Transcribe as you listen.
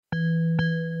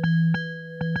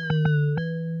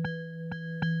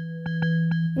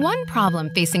One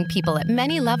problem facing people at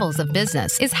many levels of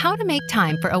business is how to make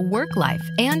time for a work life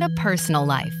and a personal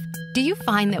life. Do you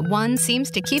find that one seems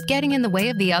to keep getting in the way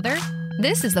of the other?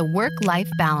 This is the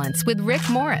Work-Life Balance with Rick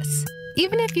Morris.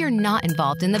 Even if you're not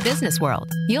involved in the business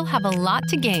world, you'll have a lot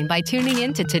to gain by tuning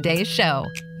into today's show.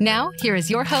 Now, here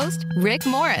is your host, Rick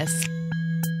Morris.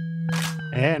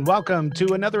 And welcome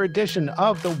to another edition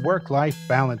of the Work-Life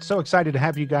Balance. So excited to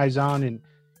have you guys on. And,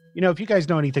 you know, if you guys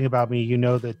know anything about me, you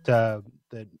know that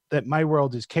that my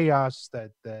world is chaos,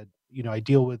 that you know, I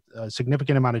deal with a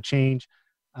significant amount of change.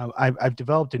 I've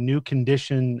developed a new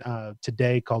condition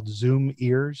today called Zoom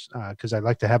ears because I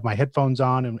like to have my headphones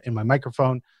on and my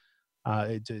microphone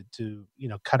to you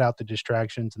know, cut out the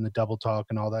distractions and the double talk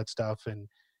and all that stuff. And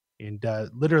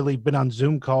literally been on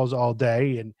Zoom calls all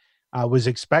day, and was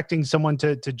expecting someone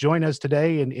to join us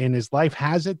today. And as life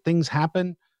has it, things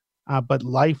happen. But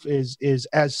life is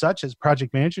as such. As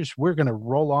project managers, we're going to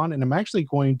roll on, and I'm actually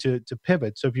going to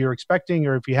pivot. So if you're expecting,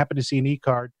 or if you happen to see an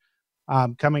e-card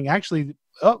coming, actually,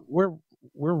 we're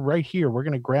right here. We're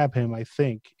going to grab him, I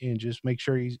think, and just make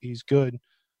sure he's good.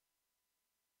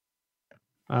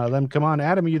 Let him come on.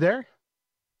 Adam, are you there?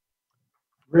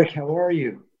 Rick, how are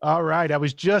you? All right. I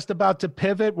was just about to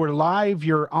pivot. We're live.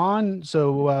 You're on.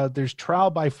 So there's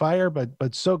trial by fire,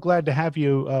 but so glad to have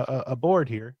you aboard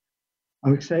here.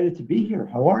 I'm excited to be here.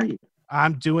 How are you?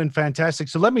 I'm doing fantastic.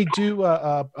 So let me do,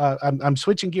 I'm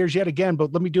switching gears yet again,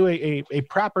 but let me do a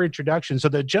proper introduction. So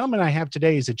the gentleman I have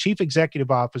today is the Chief Executive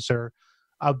Officer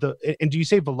of and do you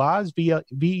say Veloz,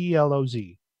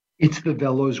 V-E-L-O-Z? It's the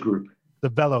Veloz Group. The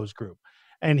Veloz Group.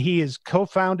 And he is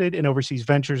co-founded and oversees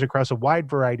ventures across a wide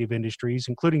variety of industries,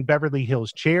 including Beverly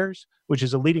Hills Chairs, which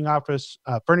is a leading office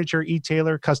furniture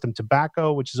e-tailer, Custom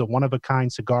Tobacco, which is a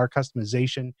one-of-a-kind cigar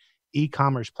customization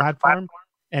e-commerce platform,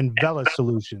 and Vela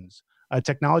Solutions, a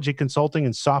technology consulting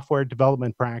and software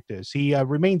development practice. He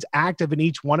remains active in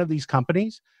each one of these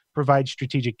companies, provides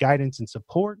strategic guidance and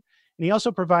support, and he also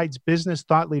provides business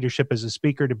thought leadership as a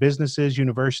speaker to businesses,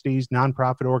 universities,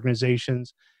 nonprofit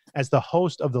organizations, as the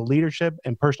host of the leadership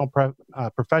and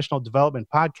professional development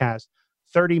podcast,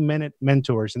 30-Minute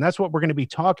Mentors. And that's what we're going to be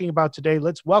talking about today.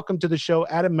 Let's welcome to the show,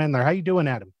 Adam Mendler. How you doing,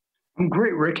 Adam? I'm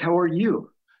great, Rick. How are you?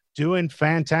 Doing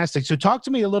fantastic. So talk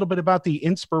to me a little bit about the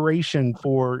inspiration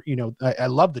for, you know, I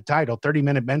love the title,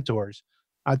 30-Minute Mentors.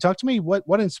 Talk to me,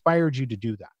 what inspired you to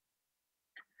do that?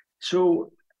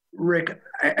 So, Rick,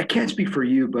 I can't speak for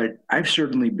you, but I've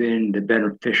certainly been the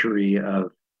beneficiary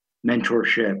of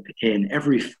mentorship in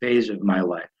every phase of my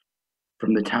life.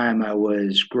 From the time I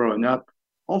was growing up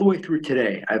all the way through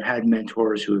today, I've had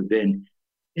mentors who have been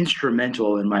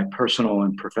instrumental in my personal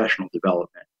and professional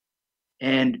development.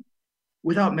 And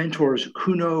without mentors,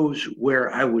 who knows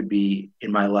where I would be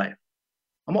in my life.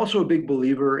 I'm also a big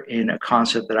believer in a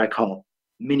concept that I call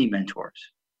mini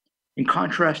mentors. In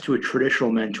contrast to a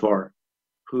traditional mentor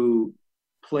who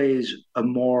plays a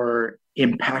more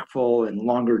impactful and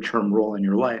longer term role in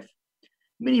your life,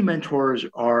 mini mentors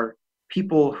are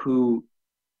people who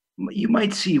you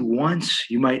might see once,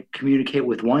 you might communicate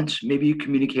with once, maybe you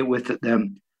communicate with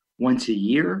them once a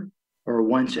year or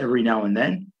once every now and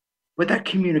then. But that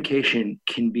communication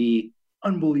can be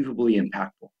unbelievably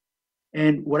impactful.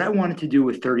 And what I wanted to do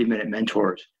with 30-Minute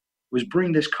Mentors was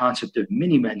bring this concept of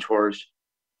mini mentors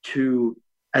to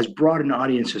as broad an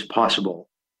audience as possible,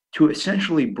 to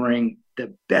essentially bring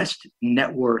the best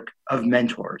network of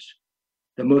mentors,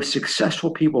 the most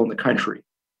successful people in the country,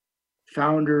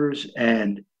 founders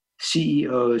and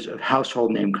CEOs of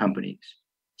household name companies,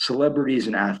 celebrities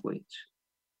and athletes,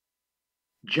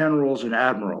 generals and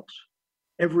admirals.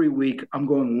 Every week, I'm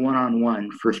going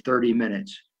one-on-one for 30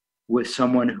 minutes with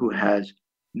someone who has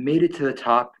made it to the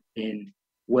top in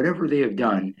whatever they have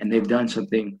done, and they've done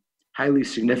something highly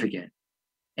significant.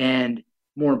 And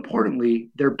more importantly,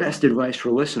 their best advice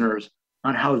for listeners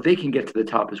on how they can get to the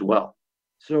top as well.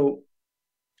 So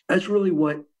that's really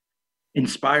what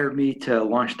inspired me to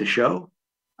launch the show.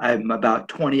 I'm about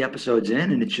 20 episodes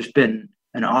in, and it's just been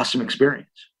an awesome experience.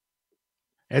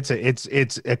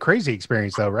 It's a crazy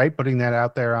experience though, right? Putting that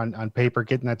out there on paper,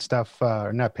 getting that stuff,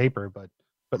 not paper, but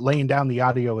laying down the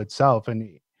audio itself. And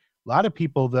a lot of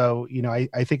people though, you know,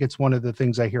 I think it's one of the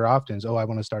things I hear often is, oh, I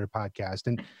want to start a podcast.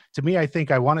 And to me, I think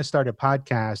I want to start a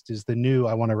podcast is the new,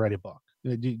 I want to write a book.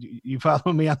 You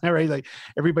follow me on that, right? Like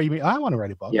everybody, I want to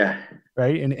write a book. Yeah.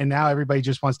 Right. And now everybody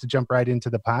just wants to jump right into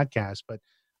the podcast. But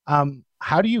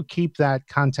how do you keep that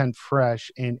content fresh,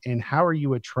 and how are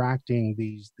you attracting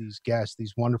these guests,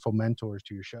 these wonderful mentors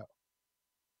to your show?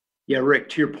 Yeah, Rick,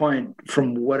 to your point,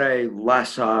 from what I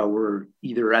last saw, we're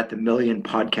either at the 1 million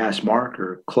podcast mark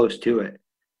or close to it.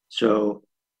 So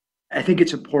I think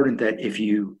it's important that if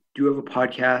you do have a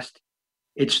podcast,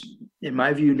 it's, in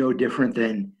my view, no different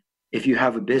than if you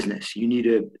have a business. You need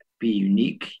to be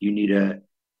unique, you need to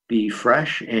be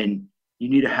fresh, and you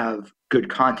need to have good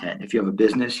content. If you have a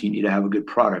business, you need to have a good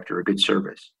product or a good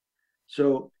service.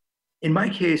 So in my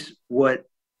case, what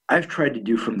I've tried to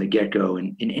do from the get-go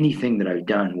in anything that I've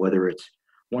done, whether it's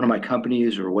one of my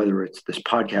companies or whether it's this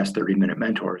podcast, 30-Minute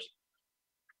Mentors,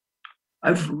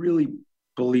 I've really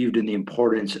believed in the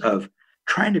importance of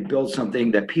trying to build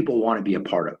something that people want to be a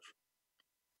part of.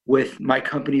 With my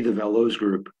company, the Velos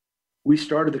Group, we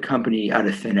started the company out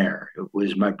of thin air. It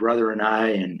was my brother and I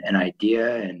and an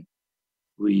idea, and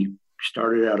we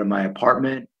started out of my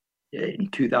apartment in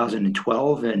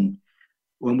 2012. And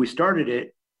when we started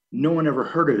it, no one ever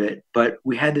heard of it, but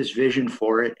we had this vision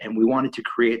for it, and we wanted to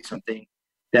create something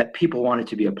that people wanted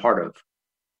to be a part of.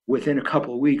 Within a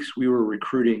couple of weeks, we were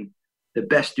recruiting the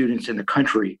best students in the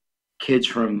country, kids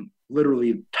from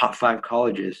literally top 5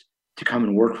 colleges, to come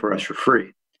and work for us for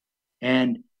free.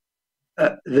 And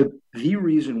the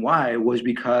reason why was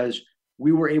because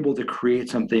we were able to create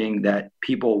something that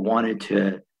people wanted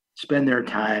to spend their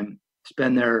time,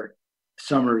 spend their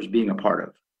summers being a part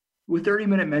of. With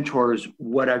 30-Minute Mentors,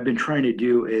 what I've been trying to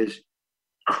do is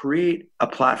create a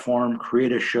platform,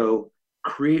 create a show,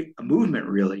 create a movement,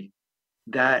 really,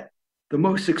 that the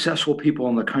most successful people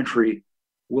in the country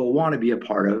will want to be a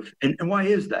part of. And why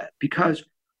is that? Because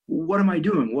what am I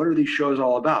doing? What are these shows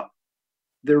all about?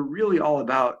 They're really all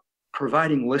about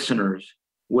providing listeners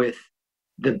with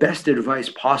the best advice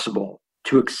possible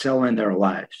to excel in their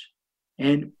lives.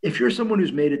 And if you're someone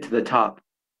who's made it to the top,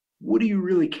 what do you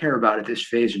really care about at this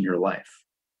phase in your life?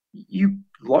 You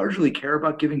largely care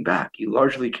about giving back. You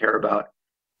largely care about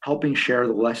helping share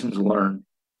the lessons learned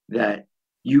that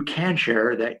you can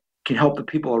share that can help the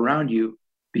people around you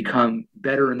become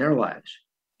better in their lives.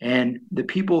 And the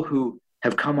people who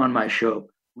have come on my show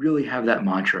really have that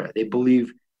mantra. They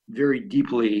believe very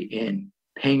deeply in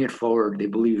paying it forward. They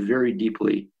believe very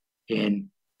deeply in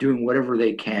doing whatever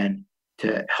they can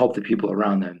to help the people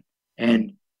around them.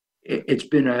 And it's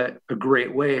been a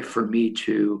great way for me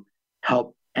to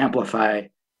help amplify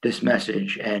this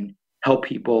message and help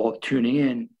people tuning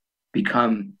in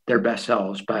become their best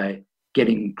selves by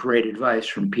getting great advice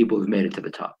from people who've made it to the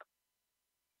top.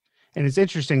 And it's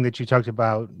interesting that you talked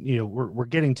about, we're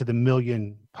getting to the 1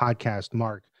 million podcast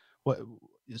mark.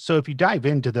 So if you dive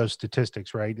into those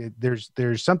statistics, right,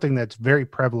 there's something that's very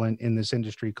prevalent in this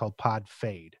industry called pod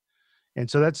fade. And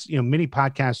so that's, many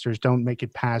podcasters don't make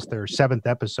it past their 7th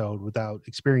episode without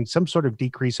experiencing some sort of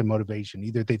decrease in motivation.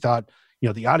 Either they thought,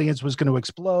 the audience was going to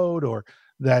explode, or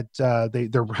that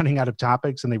they're running out of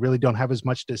topics and they really don't have as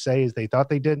much to say as they thought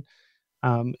they did.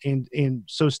 And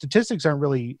so statistics aren't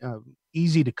really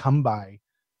easy to come by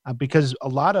because a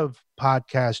lot of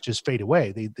podcasts just fade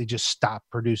away. They just stop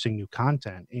producing new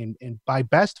content. And by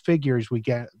best figures we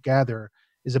gather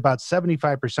is about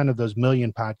 75% of those 1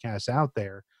 million podcasts out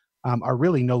there are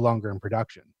really no longer in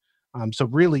production. So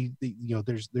really,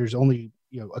 there's only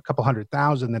a couple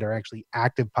 100,000 that are actually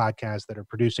active podcasts that are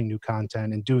producing new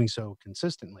content and doing so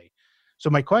consistently. So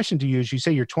my question to you is: you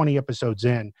say you're 20 episodes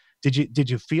in. Did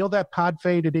you feel that pod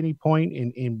fade at any point?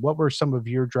 And what were some of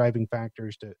your driving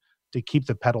factors to keep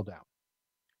the pedal down?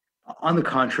 On the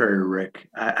contrary, Rick,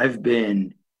 I've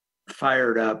been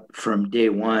fired up from day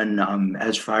one. I'm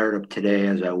as fired up today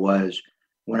as I was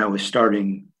when I was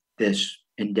starting this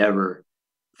endeavor.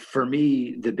 For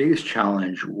me, the biggest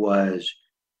challenge was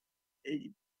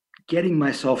getting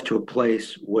myself to a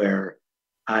place where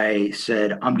I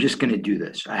said, I'm just going to do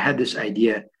this. I had this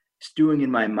idea stewing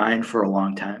in my mind for a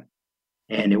long time,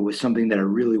 and it was something that I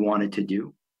really wanted to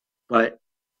do. But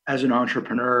as an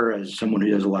entrepreneur, as someone who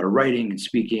does a lot of writing and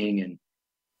speaking, and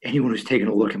anyone who's taken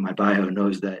a look at my bio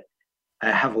knows that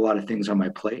I have a lot of things on my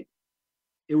plate.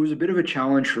 It was a bit of a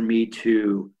challenge for me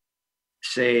to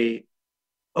say,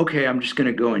 okay, I'm just going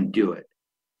to go and do it.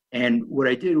 And what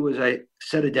I did was I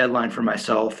set a deadline for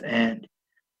myself, and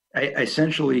I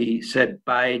essentially said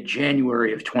by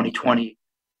January of 2020,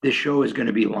 this show is going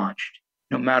to be launched.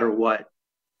 No matter what,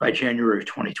 by January of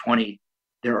 2020,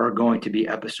 there are going to be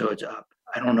episodes up.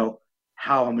 I don't know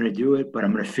how I'm going to do it, but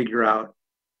I'm going to figure out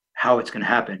how it's going to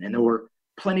happen. And there were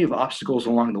plenty of obstacles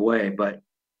along the way, but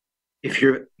if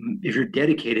you're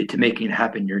dedicated to making it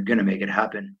happen, you're going to make it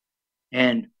happen.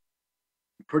 And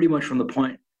pretty much from the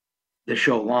point the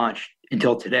show launched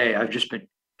until today, I've just been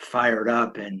fired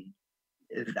up, and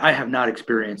I have not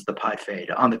experienced the pod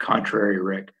fade. On the contrary,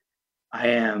 Rick, I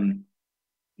am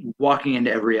walking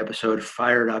into every episode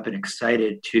fired up and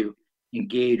excited to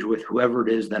engage with whoever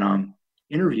it is that I'm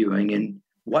interviewing. And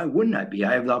why wouldn't I be?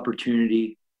 I have the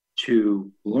opportunity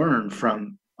to learn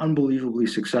from unbelievably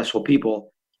successful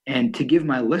people and to give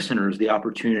my listeners the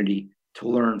opportunity to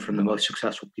learn from the most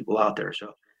successful people out there.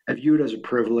 So I view it as a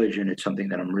privilege, and it's something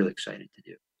that I'm really excited to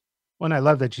do. Well, and I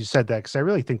love that you said that because I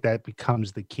really think that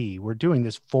becomes the key. We're doing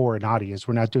this for an audience.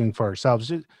 We're not doing it for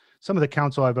ourselves. Some of the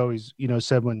counsel I've always,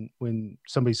 said when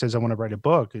somebody says I want to write a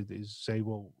book is say,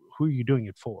 well, who are you doing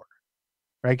it for?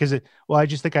 Right? Because I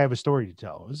just think I have a story to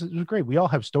tell. It's great. We all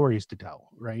have stories to tell,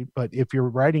 right? But if you're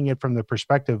writing it from the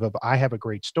perspective of I have a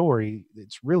great story,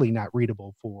 it's really not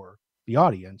readable for the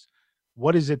audience.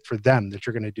 What is it for them that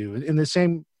you're going to do? And the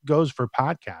same goes for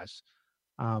podcasts.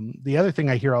 The other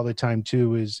thing I hear all the time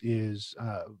too is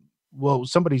well,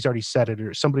 somebody's already said it,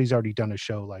 or somebody's already done a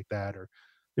show like that, or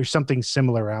there's something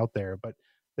similar out there. But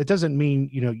that doesn't mean,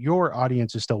 your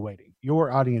audience is still waiting.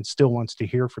 Your audience still wants to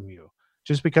hear from you.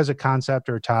 Just because a concept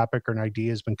or a topic or an idea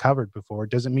has been covered before,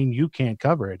 doesn't mean you can't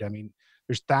cover it. I mean,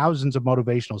 there's thousands of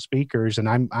motivational speakers, and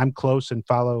I'm close and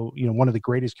follow, one of the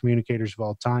greatest communicators of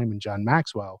all time, and John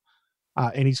Maxwell.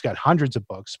 And he's got hundreds of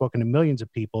books, spoken to millions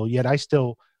of people, yet I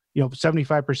still,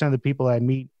 75% of the people I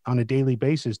meet on a daily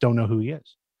basis don't know who he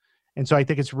is. And so I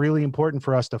think it's really important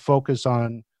for us to focus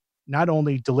on not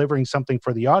only delivering something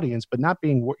for the audience, but not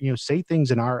being, say things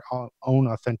in our own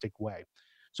authentic way.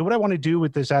 So what I want to do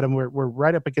with this, Adam, we're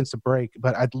right up against the break,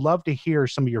 but I'd love to hear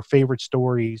some of your favorite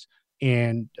stories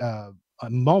and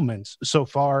moments so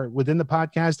far within the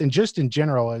podcast, and just in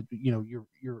general.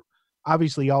 You're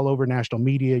obviously all over national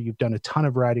media. You've done a ton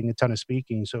of writing, a ton of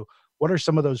speaking. So what are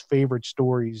some of those favorite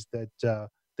stories that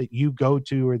you go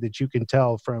to or that you can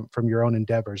tell from your own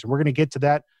endeavors? And we're going to get to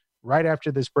that right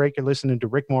after this break. You're listening to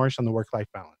Rick Morris on the Work-Life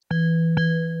Balance.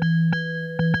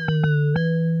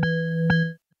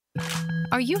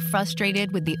 Are you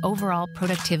frustrated with the overall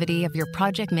productivity of your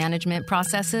project management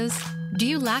processes? Do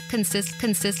you lack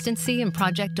consistency in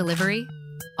project delivery?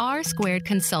 R Squared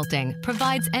Consulting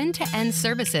provides end-to-end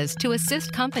services to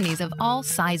assist companies of all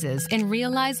sizes in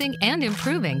realizing and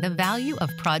improving the value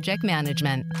of project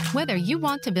management. Whether you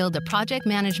want to build a project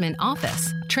management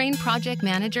office, train project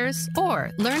managers,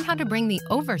 or learn how to bring the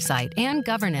oversight and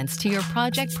governance to your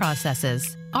project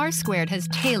processes, R Squared has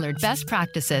tailored best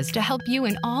practices to help you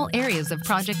in all areas of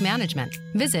project management.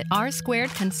 Visit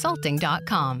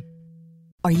rsquaredconsulting.com.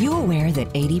 Are you aware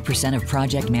that 80% of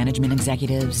project management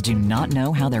executives do not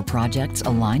know how their projects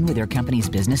align with their company's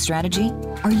business strategy?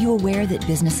 Are you aware that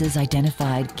businesses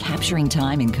identified capturing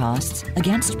time and costs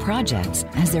against projects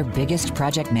as their biggest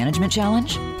project management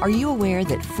challenge? Are you aware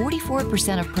that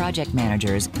 44% of project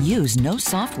managers use no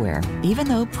software, even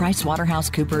though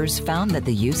PricewaterhouseCoopers found that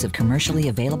the use of commercially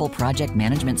available project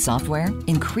management software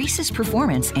increases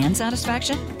performance and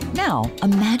satisfaction? Now,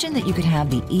 imagine that you could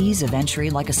have the ease of entry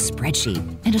like a spreadsheet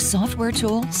and a software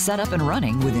tool set up and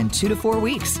running within 2 to 4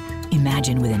 weeks.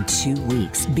 Imagine within 2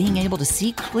 weeks being able to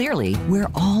see clearly where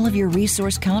all of your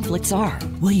resource conflicts are.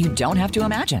 Well, you don't have to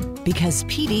imagine, because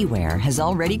PDware has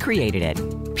already created it.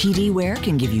 PDware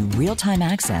can give you real-time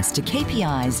access to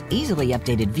KPIs, easily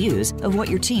updated views of what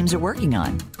your teams are working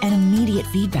on, and immediate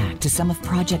feedback to some of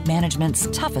project management's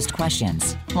toughest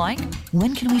questions, like,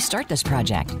 when can we start this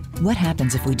project? What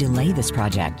happens if we delay this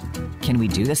project? Can we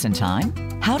do this in time?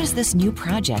 How does this new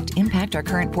project impact our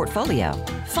current portfolio?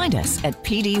 Find us at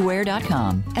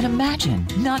pdware.com and imagine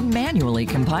not manually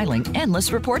compiling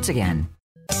endless reports again.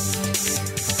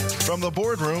 From the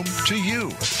boardroom to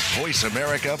you, Voice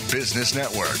America Business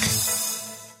Network.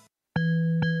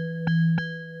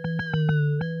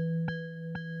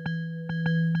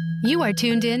 You are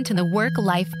tuned in to the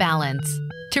Work-Life Balance.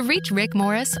 To reach Rick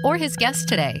Morris or his guest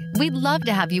today, we'd love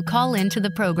to have you call into the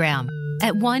program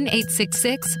at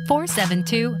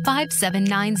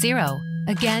 1-866-472-5790.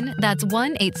 Again, that's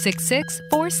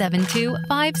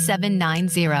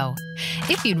 1-866-472-5790.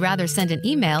 If you'd rather send an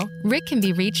email, Rick can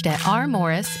be reached at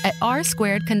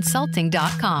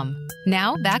rmorris@rsquaredconsulting.com.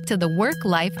 Now, back to the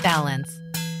Work-Life Balance.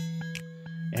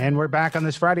 And we're back on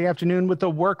this Friday afternoon with the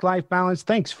Work-Life Balance.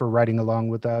 Thanks for riding along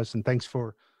with us, and thanks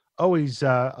for always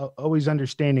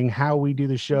understanding how we do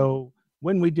the show,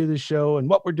 when we do the show, and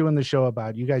what we're doing the show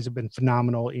about. You guys have been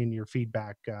phenomenal in your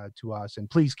feedback to us, and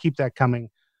please keep that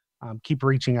coming. Keep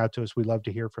reaching out to us. We'd love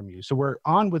to hear from you. So we're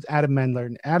on with Adam Mendler.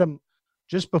 And Adam,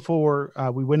 just before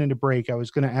we went into break, I was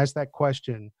going to ask that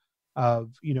question of,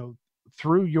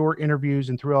 through your interviews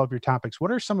and through all of your topics,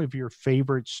 what are some of your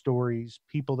favorite stories,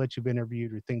 people that you've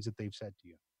interviewed, or things that they've said to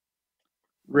you?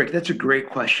 Rick, that's a great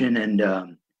question. And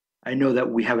I know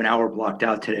that we have an hour blocked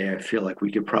out today. I feel like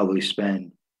we could probably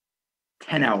spend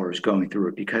 10 hours going through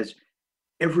it, because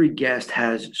every guest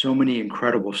has so many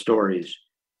incredible stories.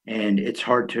 And it's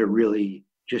hard to really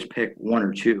just pick one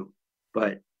or two.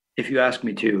 But if you ask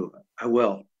me to, I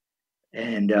will.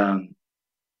 And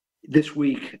this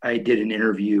week, I did an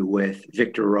interview with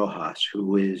Victor Rojas,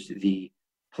 who is the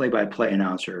play-by-play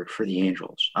announcer for the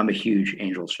Angels. I'm a huge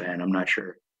Angels fan. I'm not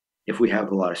sure if we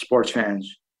have a lot of sports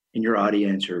fans in your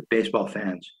audience or baseball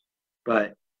fans,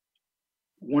 but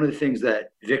one of the things that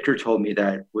Victor told me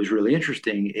that was really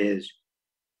interesting is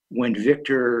when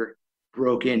Victor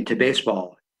broke into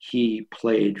baseball, he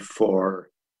played for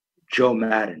Joe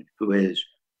Madden, who is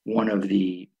one of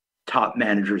the top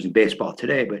managers in baseball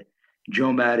today. But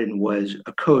Joe Madden was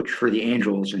a coach for the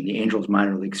Angels in the Angels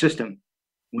minor league system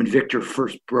when Victor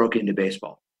first broke into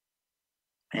baseball.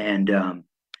 And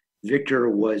Victor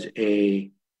was a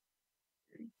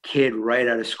kid right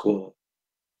out of school.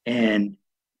 And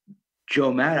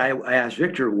Joe Madden, I asked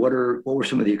Victor, what were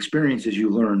some of the experiences you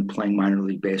learned playing minor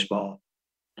league baseball,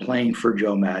 playing for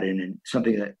Joe Madden? And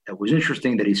something that was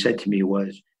interesting that he said to me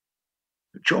was,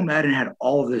 Joe Madden had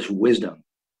all of this wisdom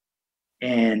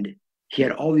and he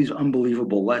had all these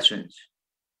unbelievable lessons,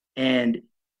 and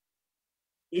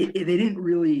they didn't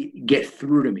really get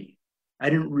through to me. I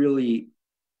didn't really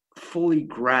fully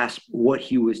grasp what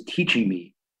he was teaching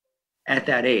me at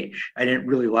that age. I didn't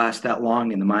really last that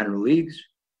long in the minor leagues.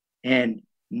 And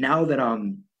now that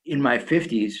I'm in my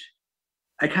 50s,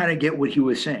 I kind of get what he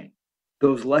was saying.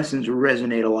 Those lessons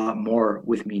resonate a lot more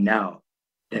with me now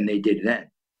than they did then.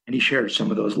 And he shared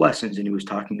some of those lessons, and he was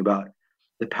talking about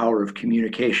the power of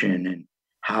communication and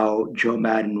how Joe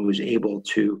Madden was able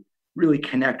to really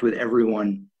connect with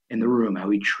everyone in the room, how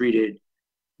he treated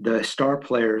the star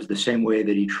players the same way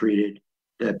that he treated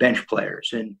the bench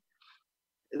players. And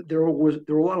there were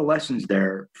a lot of lessons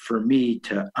there for me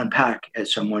to unpack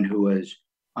as someone who was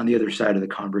on the other side of the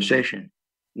conversation.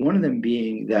 One of them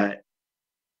being that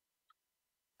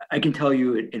I can tell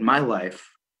you in my life,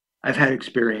 I've had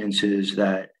experiences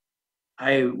that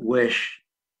I wish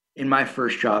in my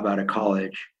first job out of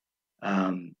college,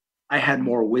 I had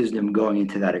more wisdom going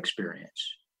into that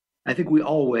experience. I think we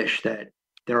all wish that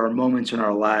there are moments in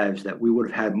our lives that we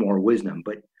would have had more wisdom,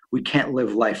 but we can't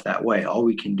live life that way. All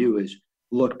we can do is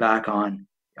look back on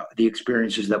the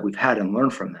experiences that we've had and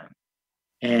learn from them.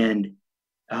 And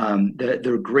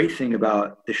the great thing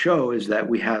about the show is that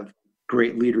we have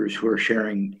great leaders who are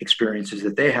sharing experiences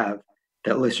that they have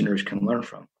that listeners can learn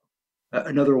from.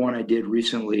 Another one I did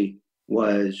recently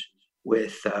was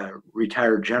with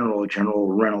retired General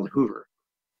Reynold Hoover,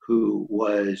 who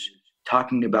was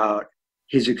talking about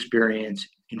his experience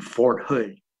in Fort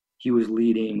Hood. He was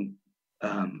leading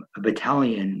a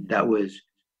battalion that was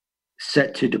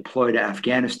set to deploy to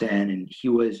Afghanistan, and he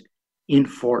was in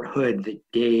Fort Hood the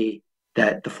day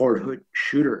that the Fort Hood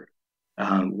shooter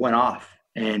went off.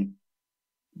 And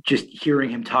just hearing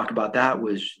him talk about that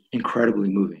was incredibly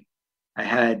moving. I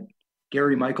had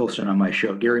Gary Michelson on my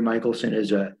show. Gary Michelson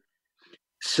is a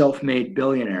self-made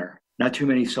billionaire. Not too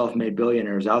many self-made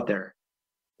billionaires out there.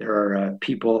 There are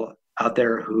people out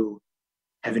there who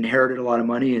have inherited a lot of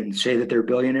money and say that they're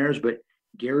billionaires, but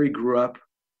Gary grew up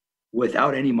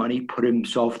without any money, put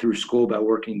himself through school by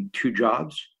working 2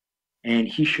 jobs. And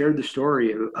he shared the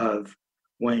story of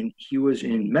when he was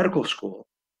in medical school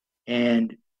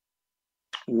and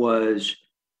was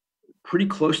pretty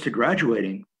close to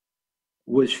graduating,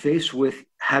 was faced with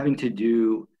having to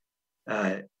do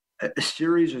a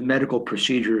series of medical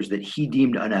procedures that he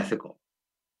deemed unethical.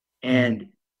 And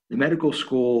the medical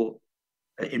school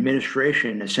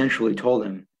administration essentially told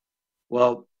him,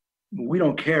 well, we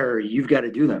don't care, you've got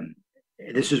to do them.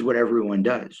 This is what everyone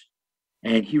does.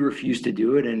 And he refused to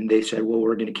do it, and they said, well,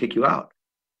 we're going to kick you out.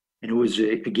 And it was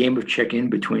a game of chicken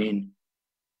between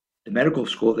the medical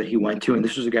school that he went to, and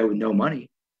this was a guy with no money,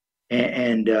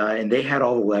 and they had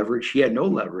all the leverage. He had no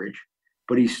leverage,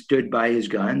 but he stood by his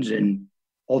guns, and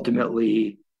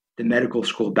ultimately the medical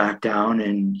school backed down,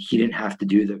 and he didn't have to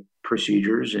do the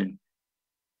procedures, and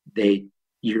they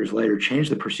years later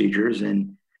changed the procedures,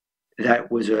 and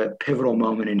that was a pivotal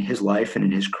moment in his life and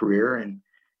in his career and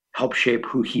helped shape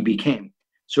who he became.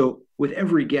 So with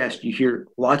every guest, you hear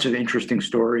lots of interesting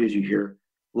stories. You hear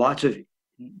lots of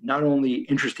not only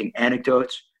interesting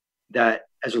anecdotes that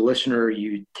as a listener,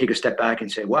 you take a step back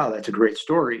and say, wow, that's a great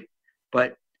story.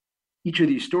 But each of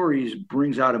these stories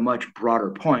brings out a much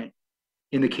broader point.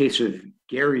 In the case of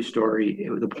Gary's story,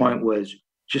 the point was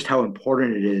just how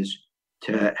important it is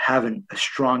to have a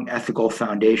strong ethical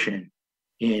foundation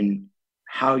in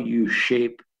how you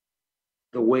shape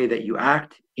the way that you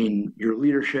act in your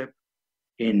leadership.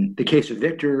 In the case of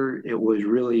Victor, it was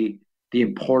really the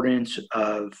importance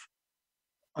of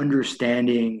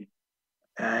understanding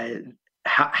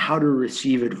how to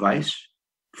receive advice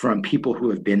from people who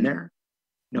have been there,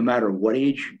 no matter what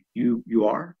age you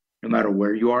are, no matter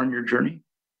where you are in your journey.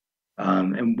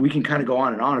 And we can kind of go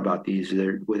on and on about these.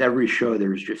 With every show,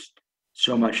 there's just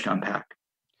so much to unpack.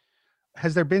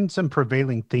 Has there been some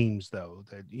prevailing themes, though,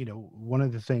 that, one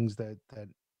of the things that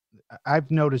I've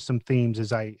noticed some themes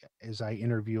as I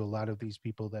interview a lot of these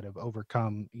people that have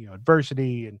overcome,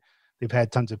 adversity, and they've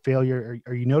had tons of failure.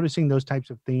 Are you noticing those types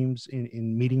of themes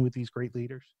in meeting with these great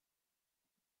leaders?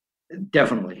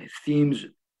 Definitely. Themes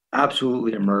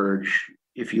absolutely emerge.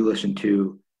 If you listen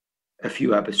to a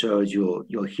few episodes,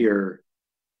 you'll hear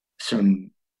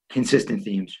some consistent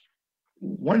themes.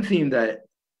 One theme that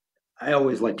I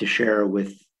always like to share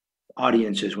with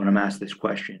audiences when I'm asked this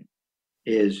question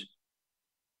is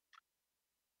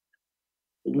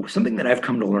something that I've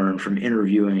come to learn from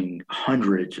interviewing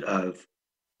hundreds of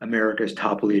America's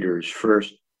top leaders,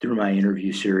 first through my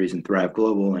interview series in Thrive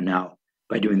Global, and now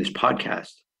by doing this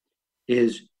podcast,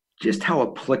 is just how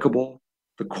applicable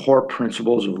the core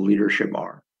principles of leadership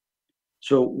are.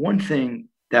 So one thing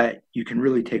that you can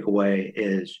really take away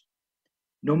is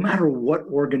no matter what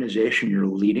organization you're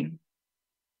leading,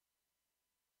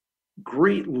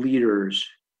 great leaders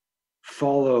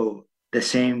follow the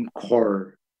same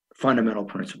core fundamental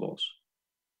principles.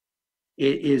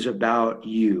 It is about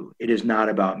you. It is not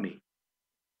about me.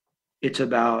 It's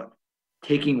about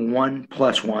taking 1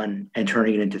 + 1 and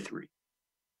turning it into 3.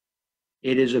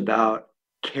 It is about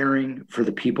caring for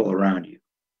the people around you.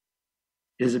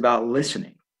 It is about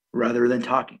listening rather than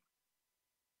talking.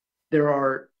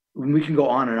 We can go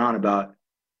on and on about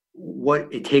what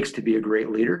it takes to be a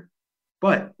great leader,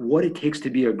 but what it takes to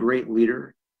be a great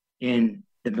leader in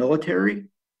the military,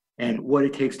 and what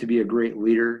it takes to be a great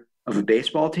leader of a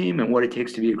baseball team, and what it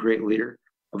takes to be a great leader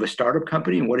of a startup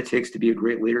company, and what it takes to be a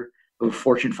great leader of a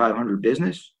Fortune 500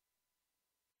 business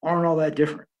aren't all that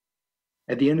different.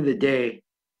 At the end of the day,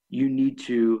 you need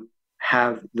to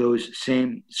have those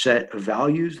same set of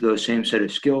values, those same set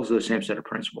of skills, those same set of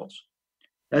principles.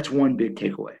 That's one big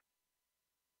takeaway.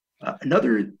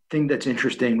 Another thing that's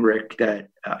interesting, Rick, that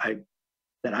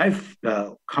I've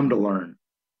come to learn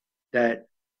that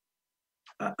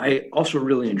I also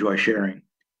really enjoy sharing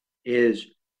is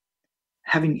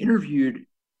having interviewed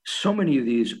so many of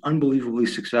these unbelievably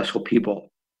successful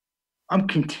people, I'm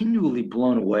continually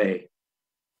blown away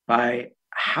by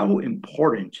how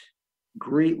important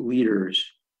great leaders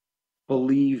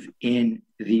believe in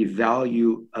the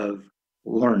value of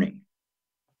learning,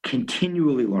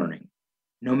 continually learning,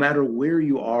 no matter where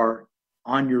you are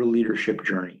on your leadership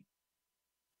journey.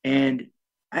 And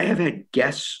I have had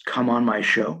guests come on my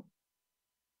show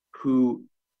who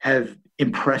have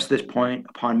impressed this point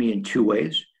upon me in 2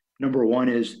 ways. Number one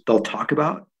is they'll talk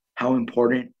about how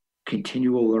important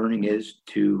continual learning is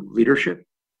to leadership.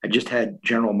 I just had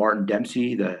General Martin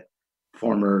Dempsey, the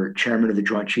former chairman of the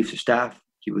Joint Chiefs of Staff.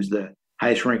 He was the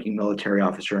highest ranking military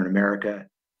officer in America,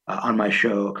 on my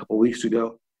show a couple of weeks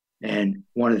ago. And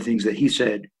one of the things that he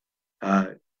said,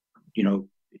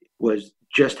 was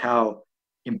just how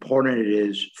important it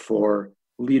is for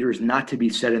leaders not to be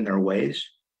set in their ways,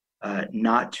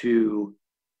 not to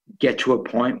get to a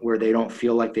point where they don't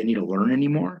feel like they need to learn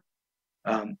anymore.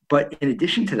 But in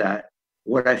addition to that,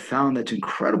 what I found that's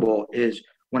incredible is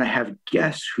when I have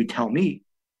guests who tell me,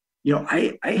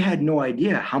 I had no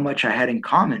idea how much I had in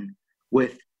common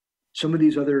with some of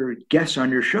these other guests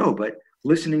on your show, but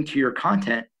listening to your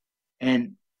content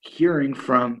and hearing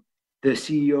from the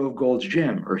CEO of Gold's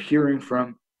Gym, or hearing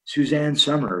from Suzanne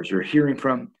Summers, or hearing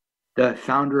from the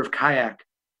founder of Kayak,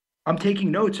 I'm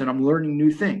taking notes and I'm learning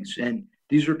new things. And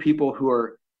these are people who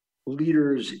are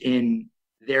leaders in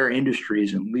their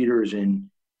industries and leaders in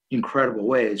incredible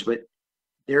ways, but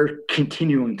they're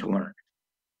continuing to learn.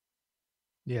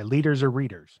 Yeah, leaders are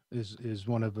readers is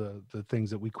one of the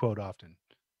things that we quote often.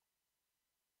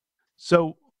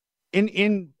 So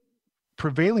in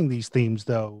prevailing these themes,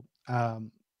 though,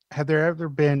 have there ever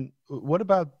been, what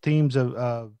about themes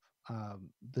of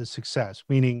the success?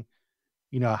 Meaning,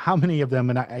 how many of them,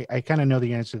 and I kind of know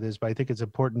the answer to this, but I think it's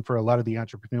important for a lot of the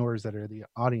entrepreneurs that are the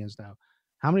audience now,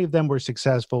 how many of them were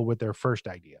successful with their first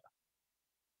idea?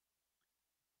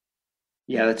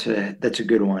 Yeah, that's a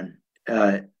good one.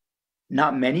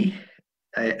 Not many.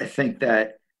 I think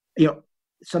that,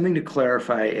 something to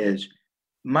clarify is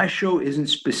my show isn't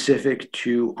specific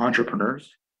to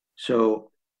entrepreneurs.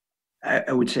 So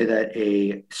I would say that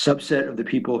a subset of the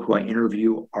people who I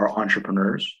interview are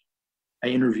entrepreneurs. I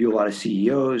interview a lot of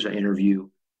CEOs. I interview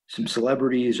some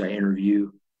celebrities. I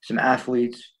interview some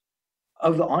athletes.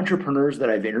 Of the entrepreneurs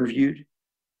that I've interviewed,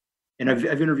 and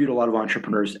I've interviewed a lot of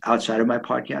entrepreneurs outside of my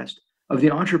podcast, of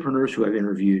the entrepreneurs who I've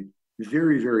interviewed,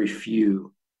 very, very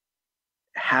few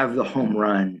have the home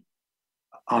run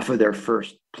off of their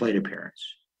first plate appearance,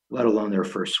 let alone their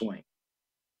first swing.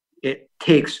 it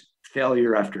takes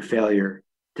failure after failure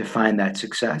to find that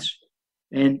success.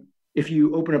 And if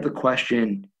you open up the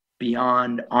question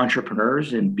beyond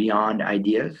entrepreneurs and beyond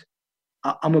ideas,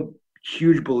 I'm a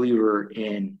huge believer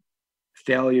in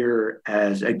failure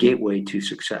as a gateway to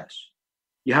success.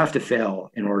 You have to fail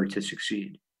in order to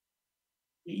succeed.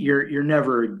 You're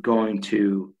never going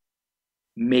to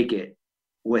make it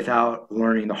without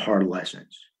learning the hard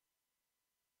lessons,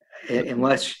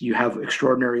 unless you have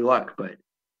extraordinary luck, but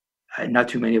not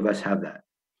too many of us have that.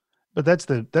 But that's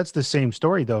the same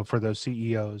story though for those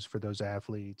CEOs, for those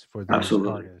athletes, for those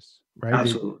Absolutely. artists, right?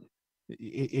 Absolutely.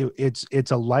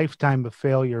 It's a lifetime of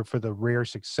failure for the rare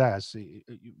success.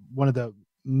 One of the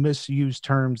misused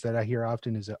terms that I hear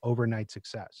often is an overnight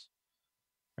success,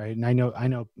 right? And I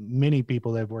know many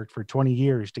people that have worked for 20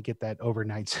 years to get that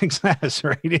overnight success,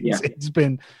 right? It's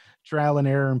been trial and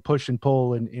error and push and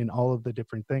pull in all of the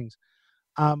different things.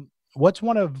 What's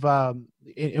one of,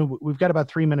 we've got about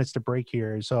 3 minutes to break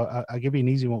here, so I'll give you an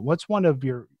easy one. What's one of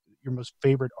your most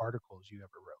favorite articles you ever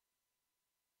wrote?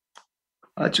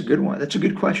 That's a good one. That's a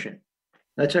good question.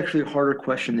 That's actually a harder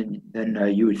question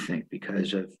than you would think,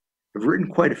 because I've written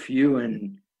quite a few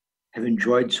and have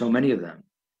enjoyed so many of them.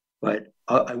 But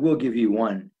I will give you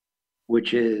one,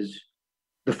 which is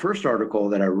the first article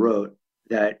that I wrote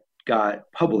that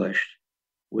got published,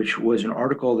 which was an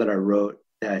article that I wrote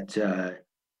that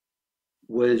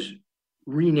was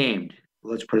renamed.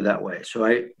 Let's put it that way. So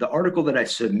the article that I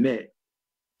submit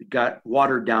got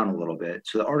watered down a little bit.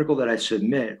 So the article that I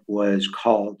submit was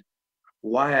called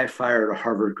 "Why I Fired a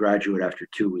Harvard Graduate After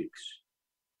 2 Weeks."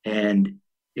 And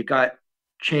it got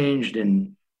changed,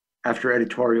 and after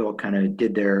editorial kind of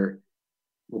did their,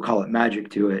 we'll call it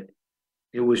magic to it,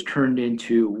 it was turned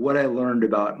into what I learned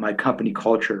about my company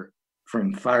culture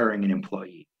from firing an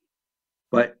employee.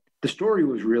 But the story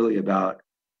was really about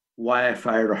why I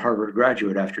fired a Harvard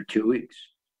graduate after 2 weeks.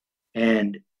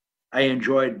 And I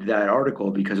enjoyed that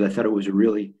article because I thought it was a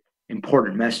really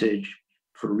important message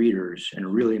for readers and a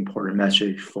really important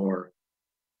message for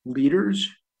leaders,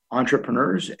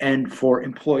 entrepreneurs, and for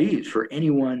employees, for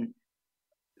anyone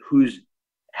who's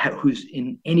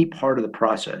in any part of the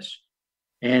process.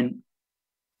 And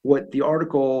what the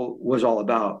article was all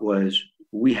about was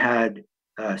we had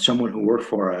someone who worked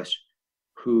for us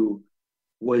who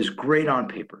was great on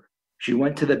paper. She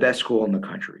went to the best school in the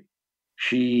country.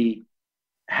 She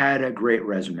had a great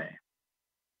resume.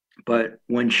 But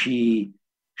when she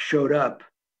showed up,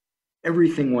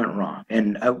 everything went wrong.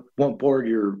 And I won't bore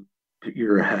your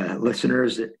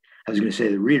listeners, I was going to say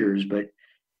the readers, but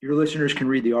your listeners can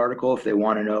read the article if they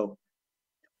want to know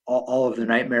all of the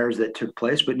nightmares that took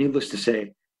place. But needless to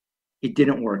say, it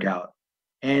didn't work out.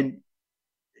 And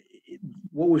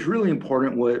what was really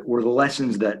important were the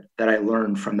lessons that I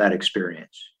learned from that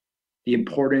experience. The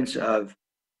importance of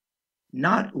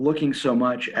not looking so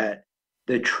much at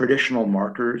the traditional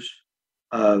markers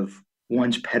of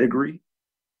one's pedigree.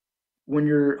 When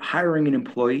you're hiring an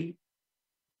employee,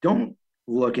 don't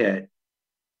look at,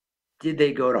 did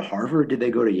they go to Harvard? Did they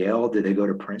go to Yale? Did they go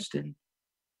to Princeton?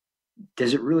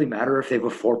 Does it really matter if they have a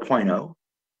 4.0?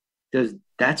 Does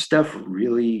that stuff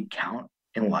really count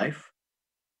in life?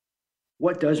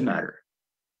 What does matter?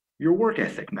 Your work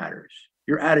ethic matters.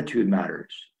 Your attitude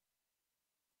matters.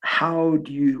 How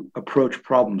do you approach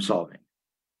problem solving?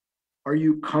 Are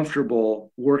you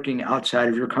comfortable working outside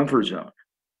of your comfort zone?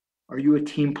 Are you a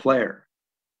team player?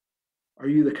 Are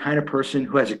you the kind of person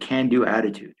who has a can-do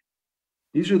attitude?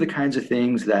 These are the kinds of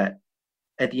things that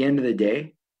at the end of the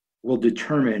day will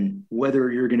determine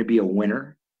whether you're going to be a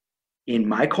winner in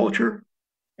my culture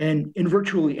and in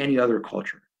virtually any other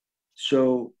culture.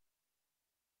 So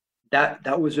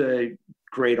that was a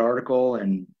great article,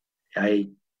 and I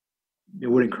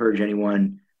would encourage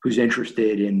anyone who's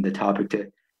interested in the topic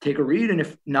to take a read, and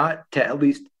if not, to at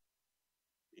least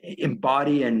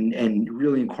embody and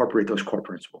really incorporate those core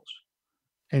principles.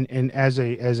 And as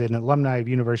an alumni of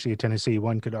University of Tennessee,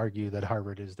 one could argue that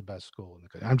Harvard is the best school in the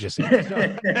country. I'm just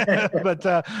saying.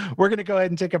 But we're going to go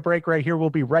ahead and take a break right here. We'll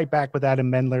be right back with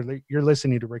Adam Mendler. You're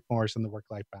listening to Rick Morris on the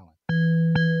Work-Life Balance.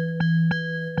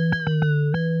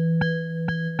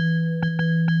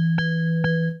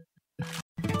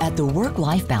 At the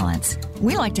Work-Life Balance,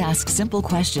 we like to ask simple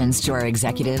questions to our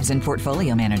executives and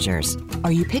portfolio managers.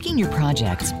 Are you picking your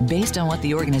projects based on what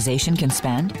the organization can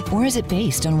spend, or is it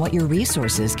based on what your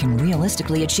resources can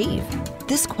realistically achieve?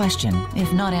 This question,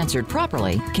 if not answered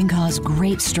properly, can cause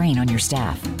great strain on your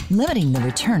staff, limiting the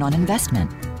return on investment.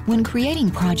 When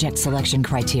creating project selection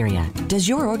criteria, does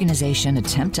your organization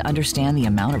attempt to understand the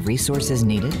amount of resources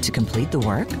needed to complete the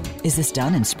work? Is this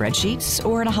done in spreadsheets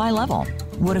or at a high level?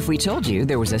 What if we told you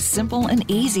there was a simple and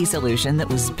easy solution that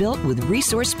was built with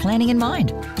resource planning in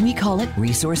mind? We call it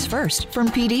Resource First from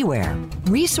PDware.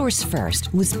 Resource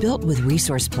First was built with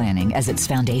resource planning as its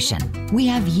foundation. We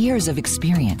have years of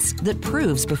experience that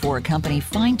proves before a company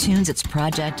fine-tunes its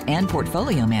project and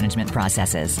portfolio management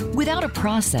processes. Without a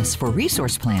process for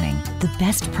resource planning, the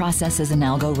best processes and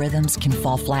algorithms can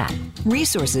fall flat.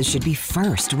 Resources should be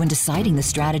first when deciding the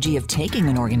strategy of taking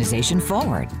an organization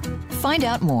forward. Find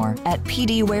out more at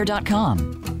pdware.com.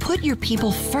 Put your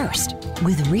people first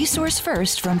with Resource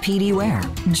First from PDware.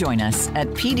 Join us at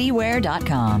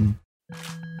pdware.com.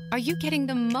 Are you getting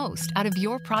the most out of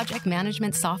your project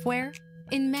management software?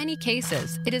 In many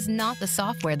cases, it is not the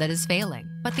software that is failing,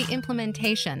 but the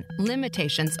implementation,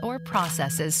 limitations, or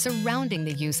processes surrounding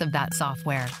the use of that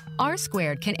software.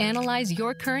 R² can analyze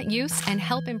your current use and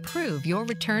help improve your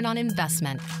return on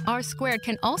investment. R²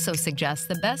 can also suggest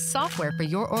the best software for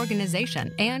your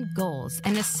organization and goals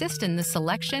and assist in the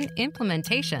selection,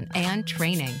 implementation, and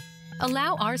training.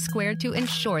 Allow R² to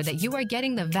ensure that you are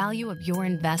getting the value of your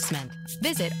investment.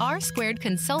 Visit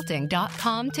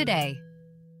r2consulting.com today.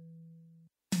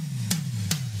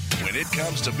 When it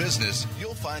comes to business,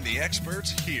 you'll find the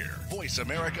experts here. Voice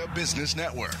America Business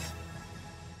Network.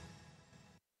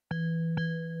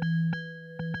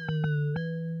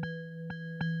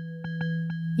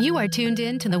 You are tuned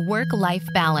in to the Work-Life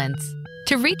Balance.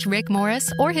 To reach Rick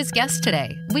Morris or his guest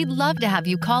today, we'd love to have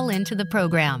you call in to the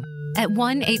program at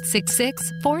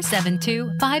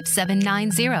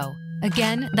 1-866-472-5790.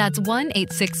 Again, that's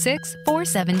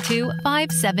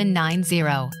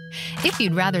 1-866-472-5790. If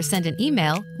you'd rather send an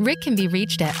email, Rick can be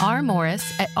reached at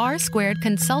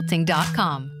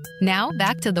rmorris@r2consulting.com. Now,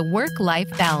 back to the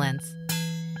Work-Life Balance.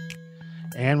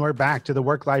 And we're back to the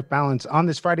Work-Life Balance on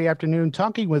this Friday afternoon,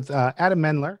 talking with Adam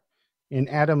Mendler. And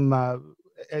Adam,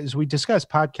 as we discuss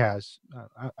podcasts,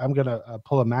 I'm going to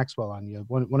pull a Maxwell on you.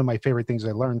 One of my favorite things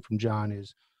I learned from John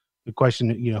is the question,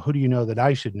 who do you know that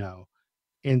I should know?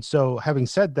 And so having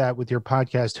said that, with your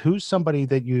podcast, who's somebody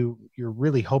that you're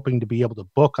really hoping to be able to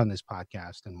book on this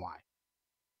podcast and why?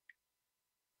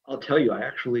 I'll tell you, I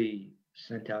actually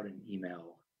sent out an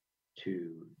email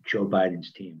to Joe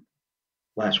Biden's team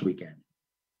last weekend.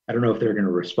 I don't know if they're going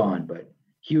to respond, but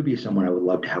he would be someone I would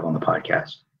love to have on the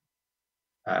podcast.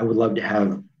 I would love to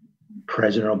have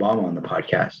President Obama on the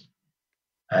podcast.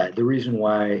 The reason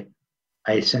why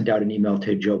I sent out an email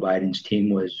to Joe Biden's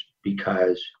team was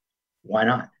because why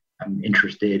not? I'm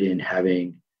interested in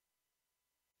having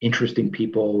interesting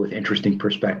people with interesting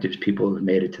perspectives, people who've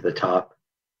made it to the top,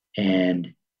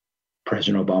 and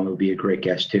President Obama would be a great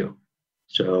guest too.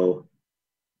 So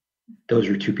those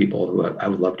are two people who I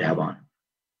would love to have on.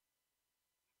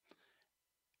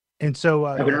 And so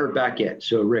I haven't heard back yet.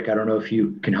 So Rick, I don't know if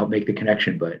you can help make the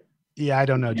connection, but yeah, I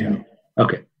don't know, Joe.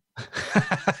 Okay.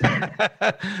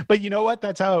 But you know what?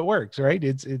 That's how it works, right?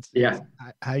 It's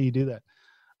how you do that.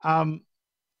 And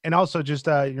also just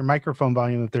your microphone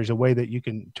volume, if there's a way that you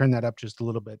can turn that up just a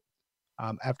little bit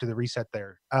after the reset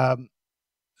there.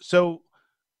 So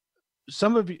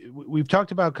some of you, we've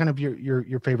talked about kind of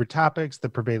your favorite topics, the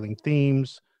prevailing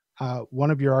themes, one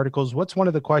of your articles. What's one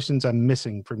of the questions I'm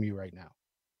missing from you right now?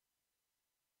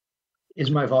 Is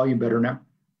my volume better now?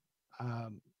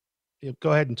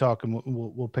 Go ahead and talk, and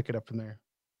we'll pick it up from there.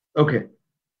 Okay.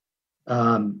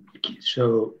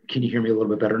 So can you hear me a little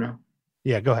bit better now?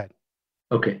 Yeah, go ahead.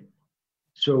 Okay.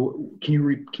 So can you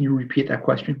repeat that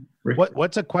question, Rick?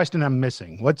 What's a question I'm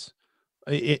missing? What's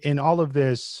in all of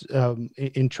this,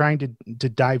 in trying to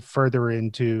dive further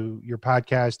into your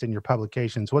podcast and your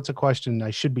publications? What's a question I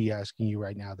should be asking you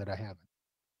right now that I haven't?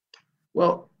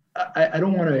 Well, I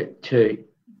don't want to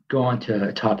go on to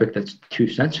a topic that's too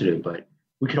sensitive, but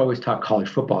we could always talk college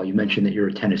football. You mentioned that you're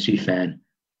a Tennessee fan.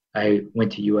 I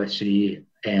went to USC,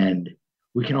 and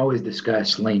we can always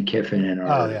discuss Lane Kiffin and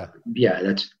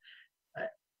that's.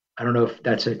 I don't know if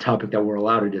that's a topic that we're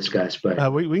allowed to discuss,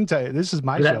 but we can tell you, this is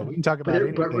my show. We can talk about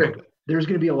anything. But Rick, there's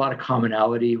going to be a lot of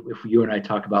commonality if you and I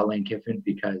talk about Lane Kiffin,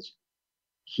 because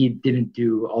he didn't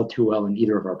do all too well in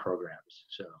either of our programs.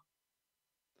 So.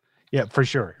 Yeah, for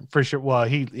sure. Well,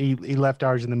 he left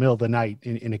ours in the middle of the night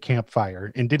in a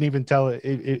campfire and didn't even tell.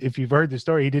 If you've heard the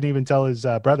story, he didn't even tell his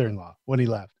brother-in-law when he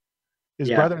left. His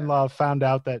brother-in-law found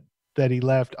out that he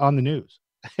left on the news,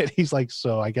 and he's like,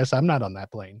 "So I guess I'm not on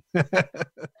that plane."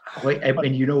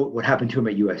 And you know what happened to him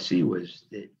at USC was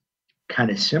kind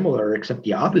of similar, except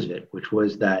the opposite, which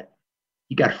was that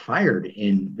he got fired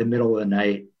in the middle of the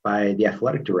night by the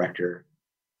athletic director.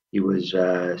 He was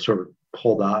sort of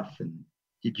pulled off. And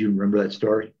did you remember that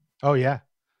story? Oh yeah.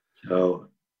 So,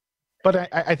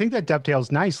 but I think that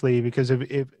dovetails nicely, because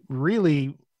if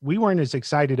really we weren't as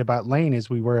excited about Lane as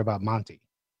we were about Monty.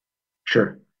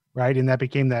 Sure. Right. And that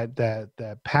became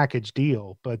that package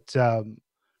deal. But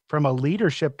from a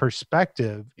leadership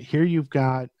perspective, here you've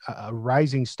got a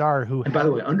rising star who, and by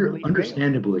the way, really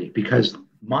understandably, because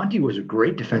Monty was a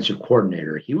great defensive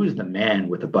coordinator, he was the man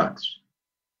with the Bucks.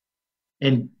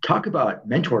 And talk about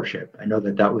mentorship. I know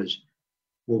that was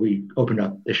what we opened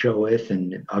up the show with,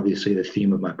 and obviously the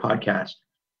theme of my podcast.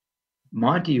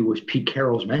 Monty was Pete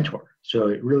Carroll's mentor. So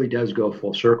it really does go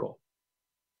full circle.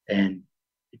 And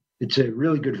it's a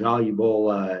really good,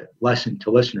 valuable lesson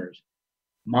to listeners.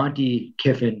 Monty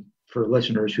Kiffin, for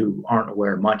listeners who aren't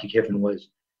aware, Monty Kiffin was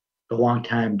the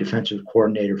longtime defensive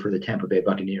coordinator for the Tampa Bay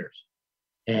Buccaneers.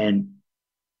 And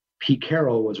Pete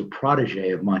Carroll was a protege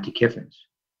of Monty Kiffin's.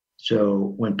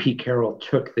 So when Pete Carroll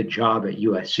took the job at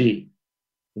USC,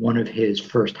 one of his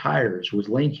first hires was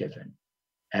Lane Kiffin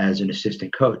as an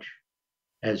assistant coach,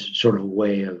 as sort of a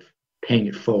way of paying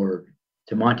it forward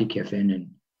to Monty Kiffin. And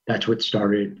that's what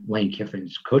started Lane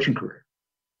Kiffin's coaching career.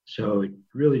 So it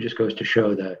really just goes to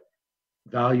show the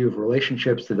value of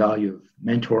relationships, the value of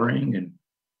mentoring. And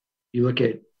you look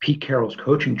at Pete Carroll's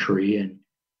coaching tree, and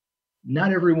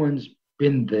not everyone's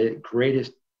been the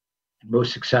greatest and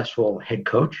most successful head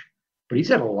coach, but he's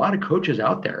had a lot of coaches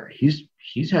out there.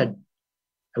 He's had,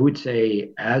 I would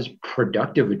say, as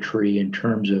productive a tree in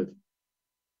terms of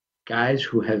guys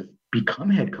who have become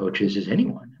head coaches as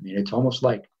anyone. I mean, it's almost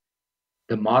like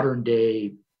the modern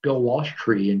day Bill Walsh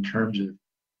tree in terms of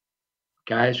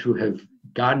guys who have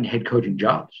gotten head coaching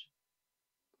jobs.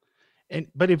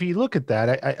 But if you look at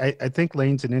that, I think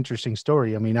Lane's an interesting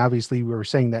story. I mean, obviously we were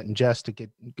saying that in jest to get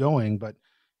going, but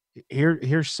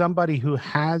here's somebody who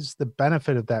has the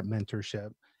benefit of that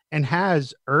mentorship and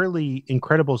has early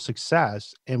incredible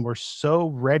success, and we're so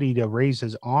ready to raise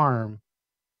his arm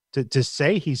to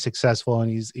say he's successful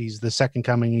and he's the second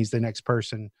coming, he's the next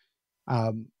person.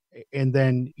 And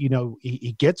then,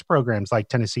 he gets programs like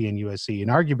Tennessee and USC,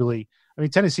 and arguably, I mean,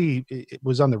 Tennessee it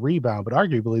was on the rebound, but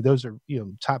arguably those are,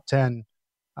 top 10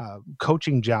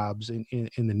 coaching jobs in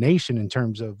the nation in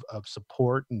terms of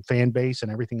support and fan base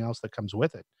and everything else that comes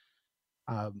with it.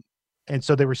 And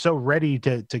so they were so ready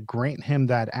to grant him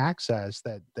that access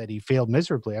that he failed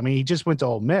miserably. I mean, he just went to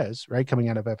Ole Miss, right, coming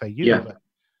out of FAU. Yeah.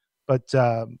 But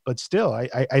still,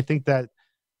 I think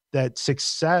that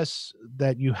success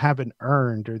that you haven't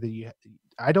earned, or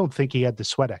I don't think he had the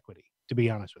sweat equity, to be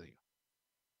honest with you.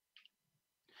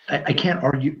 I can't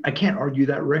argue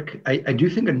that, Rick. I do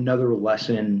think another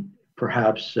lesson,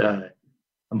 perhaps a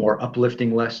more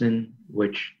uplifting lesson,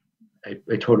 which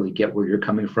I totally get where you're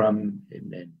coming from,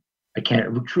 and I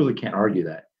truly can't argue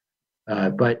that.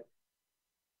 But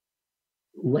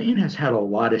Lane has had a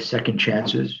lot of second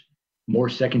chances, more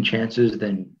second chances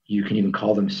than you can even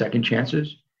call them second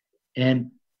chances.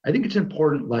 And I think it's an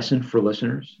important lesson for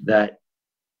listeners that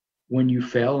when you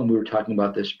fail, and we were talking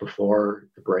about this before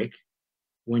the break,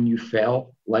 when you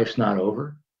fail, life's not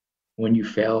over. When you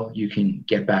fail, you can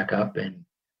get back up. And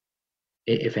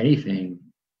if anything,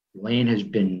 Lane has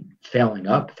been failing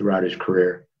up throughout his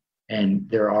career. And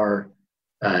there are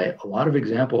a lot of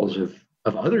examples of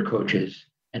other coaches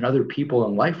and other people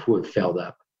in life who have failed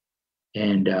up.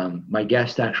 And my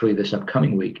guest actually this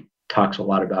upcoming week talks a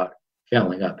lot about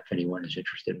failing up, if anyone is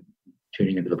interested in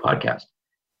tuning into the podcast.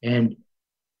 And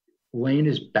Lane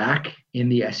is back in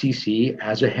the SEC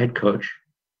as a head coach.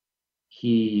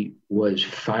 He was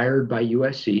fired by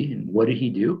USC, and what did he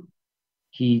do?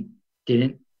 He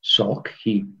didn't sulk.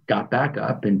 He got back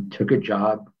up and took a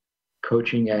job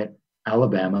coaching at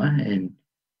Alabama and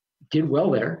did well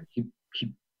there. He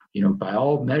by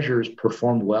all measures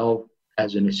performed well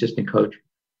as an assistant coach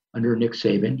under Nick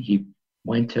Saban. He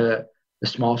went to a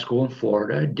small school in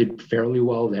Florida, did fairly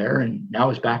well there, and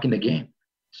now is back in the game.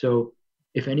 So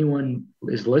if anyone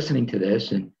is listening to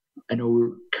this, and I know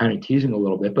we're kind of teasing a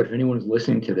little bit, but if anyone is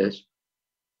listening to this,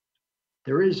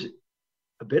 there is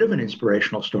a bit of an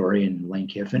inspirational story in Lane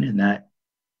Kiffin, in that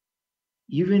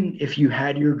even if you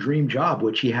had your dream job,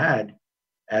 which he had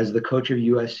as the coach of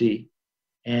USC,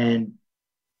 and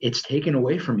it's taken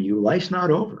away from you, life's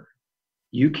not over.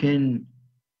 You can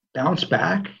bounce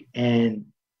back and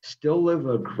still live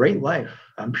a great life.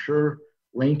 I'm sure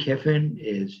Lane Kiffin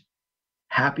is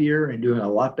happier and doing a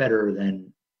lot better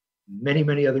than many,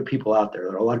 many other people out there.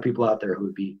 There are a lot of people out there who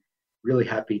would be really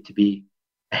happy to be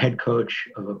a head coach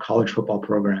of a college football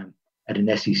program at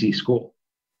an SEC school.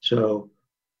 So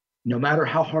no matter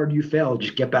how hard you fail,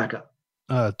 just get back up.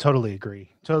 Totally agree.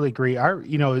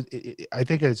 I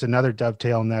think it's another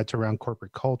dovetail, and that's around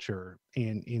corporate culture.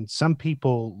 And some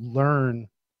people learn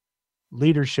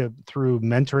leadership through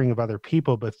mentoring of other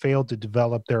people, but fail to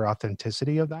develop their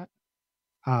authenticity of that.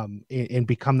 and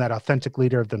become that authentic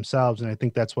leader of themselves. And I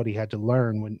think that's what he had to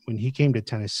learn when he came to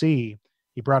Tennessee.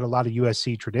 He brought a lot of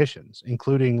USC traditions,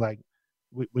 including like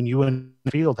when you went in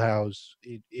the field house,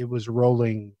 it was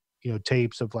rolling,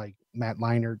 tapes of like Matt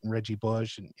Leinart and Reggie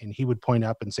Bush, and he would point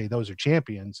up and say, those are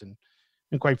champions.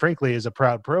 And quite frankly, as a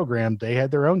proud program, they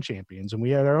had their own champions and we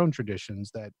had our own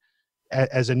traditions that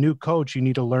as a new coach, you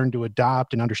need to learn to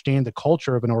adopt and understand the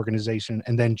culture of an organization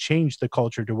and then change the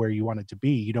culture to where you want it to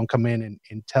be. You don't come in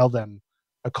and tell them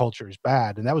a culture is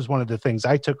bad. And that was one of the things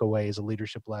I took away as a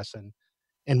leadership lesson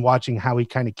and watching how he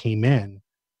kind of came in.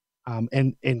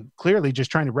 And clearly just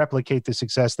trying to replicate the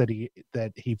success that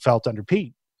he felt under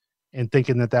Pete and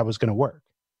thinking that was going to work.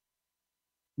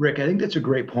 Rick, I think that's a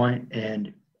great point.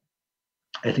 And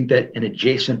I think that an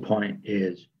adjacent point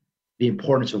is the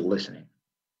importance of listening,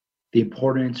 the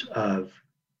importance of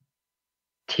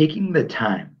taking the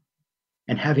time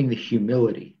and having the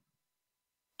humility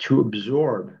to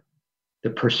absorb the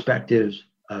perspectives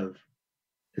of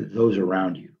those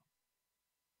around you.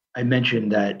 I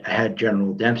mentioned that I had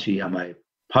General Dempsey on my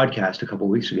podcast a couple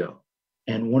of weeks ago.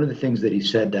 And one of the things that he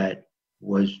said that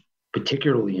was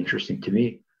particularly interesting to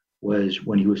me was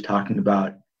when he was talking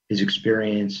about his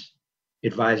experience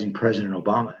advising President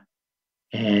Obama.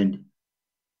 And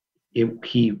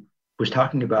he was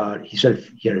talking about, he said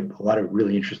he had a lot of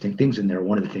really interesting things in there.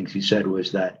 One of the things he said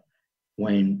was that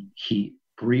when he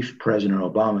briefed President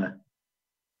Obama,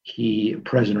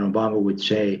 President Obama would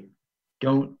say,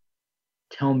 don't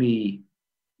tell me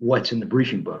what's in the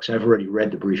briefing books. I've already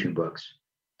read the briefing books.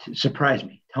 Surprise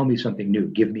me. Tell me something new.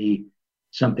 Give me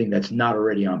something that's not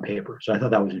already on paper. So I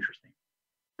thought that was interesting.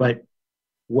 But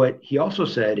what he also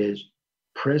said is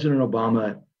President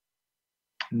Obama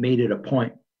made it a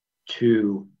point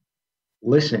to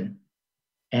listen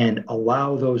and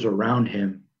allow those around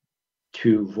him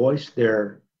to voice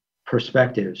their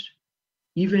perspectives,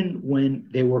 even when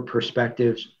they were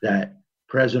perspectives that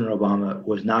President Obama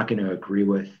was not going to agree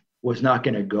with, was not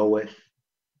going to go with,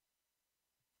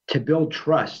 to build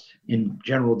trust, in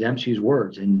General Dempsey's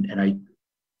words. And I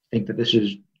think that this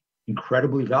is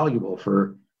incredibly valuable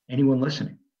for anyone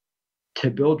listening. To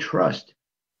build trust,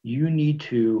 you need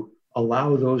to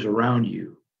allow those around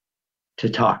you to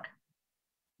talk.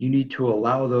 You need to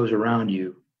allow those around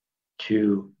you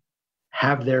to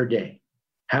have their day,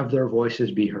 have their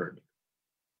voices be heard.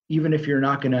 Even if you're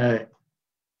not going to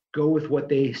go with what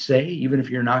they say, even if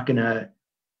you're not going to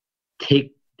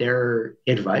take their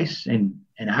advice and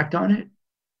act on it,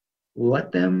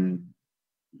 let them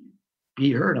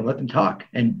be heard and let them talk.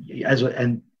 And as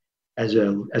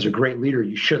a great leader,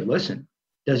 you should listen.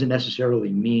 Doesn't necessarily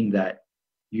mean that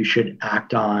you should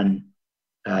act on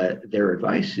their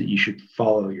advice. You should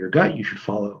follow your gut. You should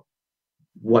follow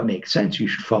what makes sense. You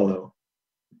should follow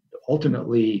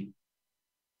ultimately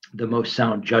the most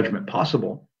sound judgment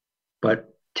possible. But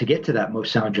to get to that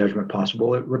most sound judgment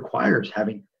possible, it requires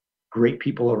having great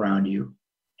people around you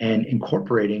and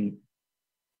incorporating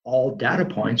all data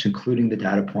points, including the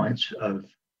data points of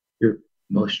your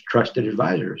most trusted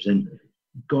advisors. And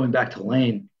going back to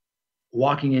Lane,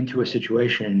 walking into a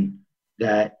situation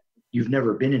that you've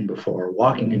never been in before,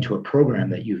 walking into a program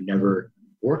that you've never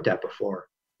worked at before,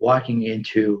 walking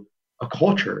into a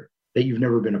culture that you've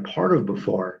never been a part of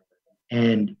before,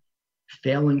 and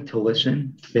failing to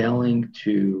listen, failing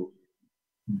to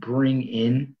bring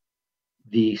in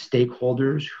the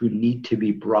stakeholders who need to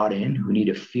be brought in, who need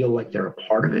to feel like they're a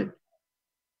part of it,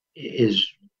 is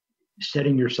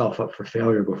setting yourself up for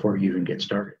failure before you even get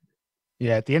started.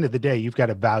 Yeah, at the end of the day, you've got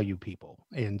to value people.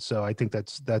 And so I think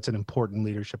that's an important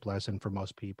leadership lesson for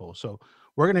most people. So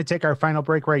we're going to take our final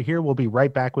break right here. We'll be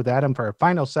right back with Adam for our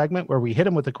final segment where we hit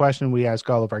him with the question we ask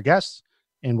all of our guests,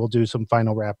 and we'll do some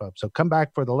final wrap up. So come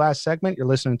back for the last segment. You're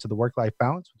listening to The Work-Life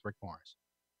Balance with Rick Morris.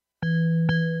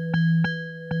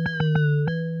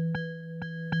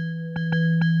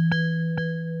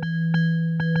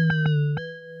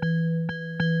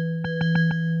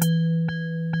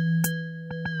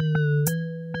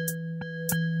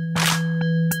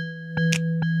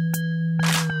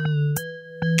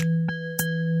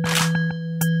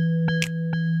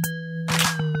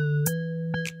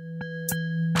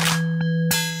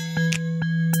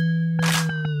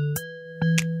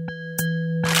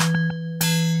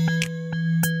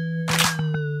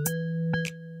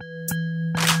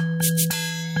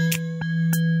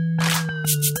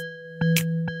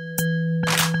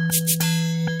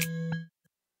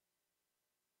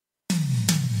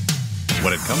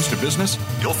 When it comes to business,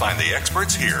 you'll find the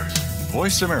experts here.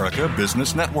 Voice America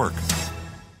Business Network.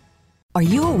 Are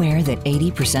you aware that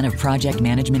 80% of project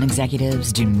management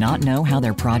executives do not know how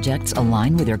their projects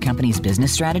align with their company's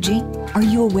business strategy? Are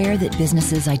you aware that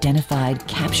businesses identified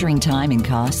capturing time and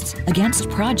costs against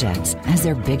projects as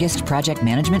their biggest project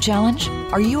management challenge?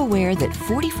 Are you aware that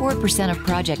 44% of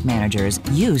project managers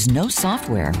use no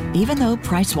software, even though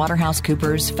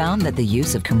PricewaterhouseCoopers found that the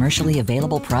use of commercially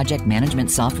available project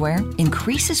management software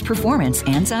increases performance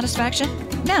and satisfaction?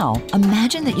 Now,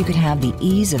 imagine that you could have the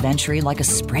ease of entry like a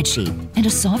spreadsheet and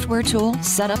a software tool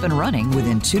set up and running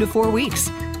within 2 to 4 weeks.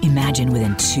 Imagine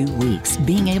within 2 weeks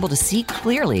being able to see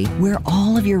clearly where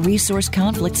all of your resource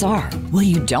conflicts are. Well,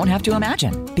 you don't have to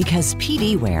imagine, because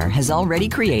PDware has already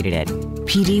created it.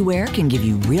 PDware can give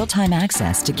you real-time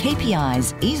access to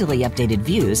KPIs, easily updated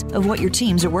views of what your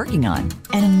teams are working on,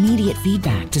 and immediate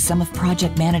feedback to some of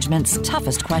project management's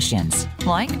toughest questions,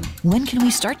 like, when can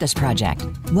we start this project?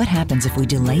 What happens if we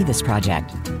delay this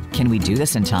project? Can we do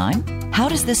this in time? How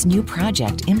does this new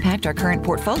project impact our current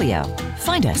portfolio?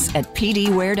 Find us at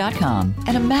pdware.com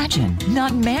and imagine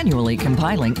not manually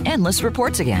compiling endless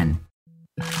reports again.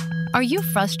 Are you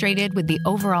frustrated with the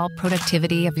overall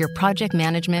productivity of your project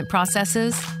management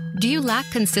processes? Do you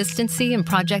lack consistency in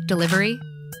project delivery?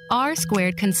 R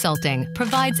Squared Consulting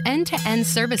provides end-to-end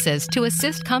services to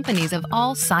assist companies of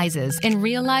all sizes in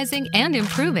realizing and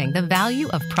improving the value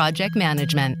of project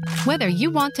management. Whether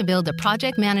you want to build a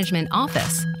project management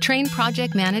office, train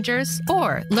project managers,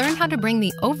 or learn how to bring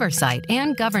the oversight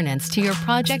and governance to your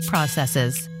project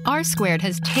processes, R Squared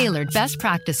has tailored best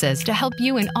practices to help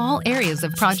you in all areas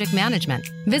of project management.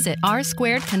 Visit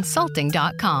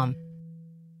rsquaredconsulting.com.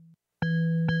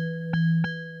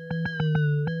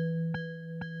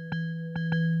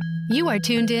 You are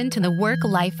tuned in to the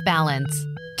Work-Life Balance.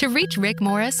 To reach Rick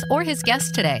Morris or his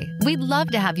guest today, we'd love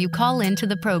to have you call in to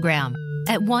the program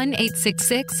at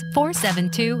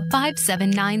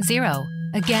 1-866-472-5790.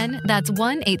 Again, that's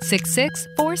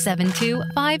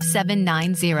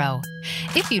 1-866-472-5790.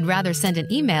 If you'd rather send an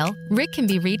email, Rick can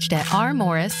be reached at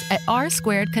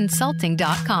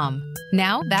rmorris@rsquaredconsulting.com.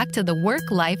 Now, back to the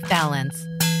Work-Life Balance.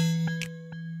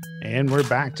 And we're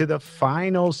back to the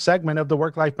final segment of the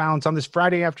Work-Life Balance on this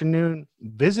Friday afternoon,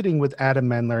 visiting with Adam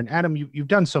Mendler. And Adam, you've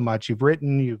done so much. You've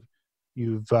written,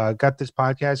 you've got this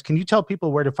podcast. Can you tell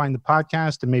people where to find the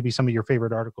podcast and maybe some of your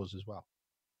favorite articles as well?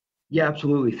 Yeah,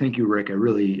 absolutely. Thank you, Rick. I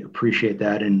really appreciate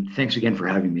that. And thanks again for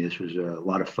having me. This was a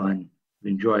lot of fun.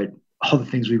 I've enjoyed all the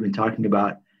things we've been talking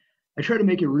about. I try to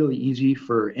make it really easy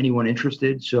for anyone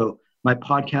interested. So my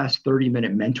podcast,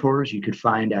 30-Minute Mentors, you could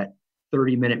find at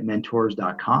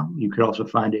 30minutementors.com. You could also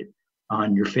find it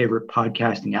on your favorite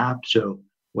podcasting app. So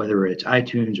whether it's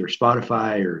iTunes or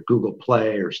Spotify or Google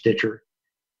Play or Stitcher.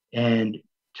 And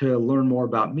to learn more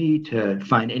about me, to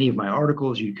find any of my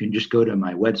articles, you can just go to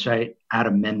my website,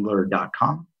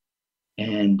 adammendler.com.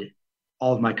 And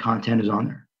all of my content is on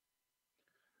there.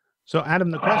 So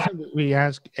Adam, the question that we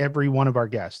ask every one of our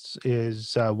guests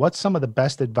is, what's some of the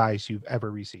best advice you've ever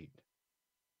received?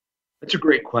 That's a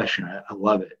great question. I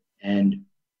love it. And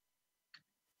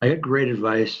I get great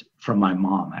advice from my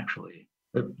mom, actually.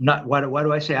 Why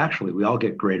do I say actually? We all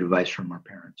get great advice from our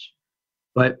parents.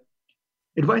 But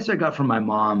advice I got from my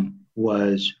mom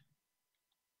was,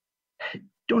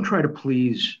 don't try to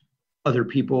please other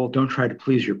people. Don't try to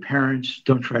please your parents.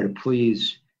 Don't try to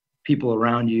please people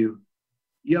around you.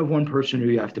 You have one person who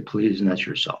you have to please, and that's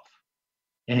yourself.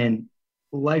 And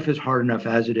life is hard enough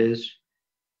as it is.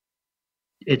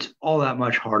 It's all that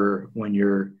much harder when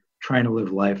you're trying to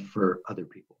live life for other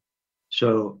people.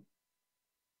 So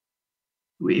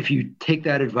if you take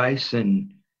that advice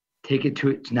and take it to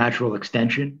its natural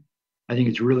extension, I think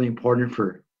it's really important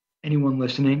for anyone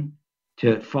listening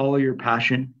to follow your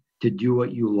passion, to do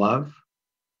what you love,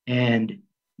 and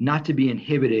not to be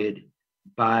inhibited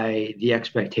by the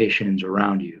expectations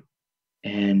around you.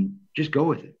 And just go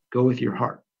with it. Go with your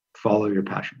heart. Follow your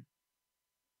passion.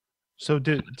 So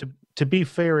to be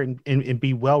fair and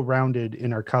be well-rounded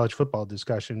in our college football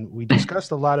discussion, we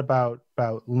discussed a lot about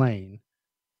Lane,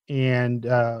 and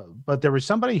but there was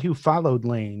somebody who followed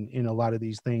Lane in a lot of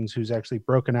these things who's actually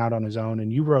broken out on his own,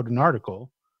 and you wrote an article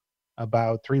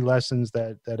about 3 lessons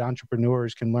that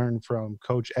entrepreneurs can learn from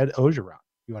Coach Ed Ogeron.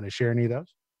 You want to share any of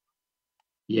those?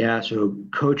 Yeah, so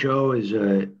Coach O is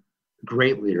a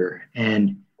great leader,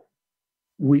 and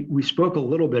we spoke a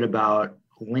little bit about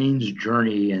Lane's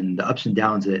journey and the ups and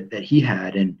downs that he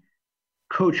had. And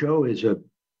Coach O is a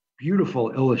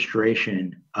beautiful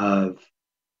illustration of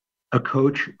a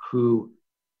coach who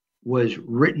was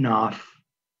written off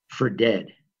for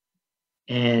dead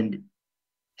and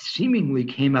seemingly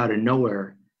came out of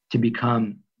nowhere to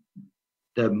become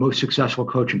the most successful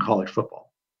coach in college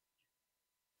football.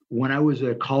 when I was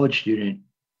a college student,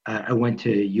 I went to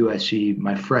USC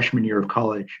my freshman year of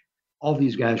college. All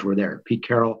these guys were there. Pete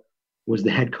Carroll was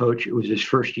the head coach. It was his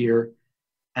first year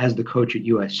as the coach at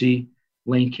USC.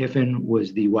 Lane Kiffin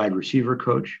was the wide receiver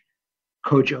coach.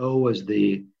 Coach O was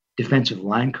the defensive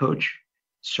line coach.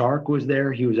 Sark was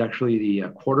there. He was actually the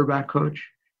quarterback coach.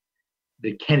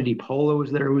 The Kennedy Polo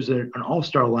was there. It was an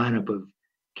all-star lineup of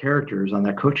characters on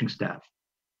that coaching staff.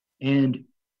 And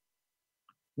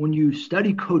when you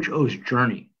study Coach O's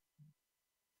journey,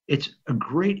 it's a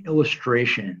great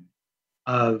illustration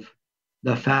of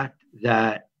the fact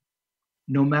that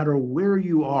no matter where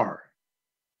you are,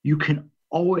 you can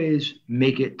always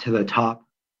make it to the top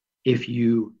if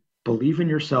you believe in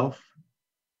yourself,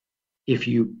 if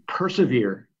you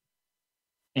persevere,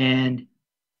 and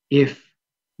if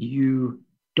you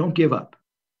don't give up.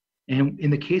 And in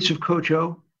the case of Coach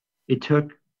O, it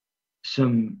took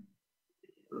some,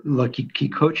 look, he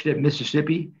coached at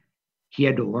Mississippi. He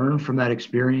had to learn from that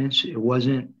experience. It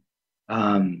wasn't,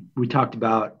 we talked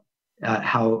about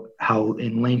how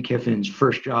in Lane Kiffin's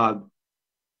first job,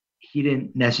 he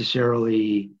didn't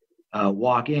necessarily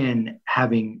walk in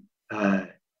having had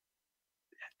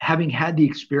the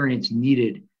experience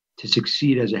needed to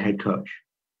succeed as a head coach.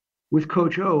 With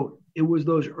Coach O, it was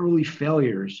those early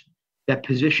failures that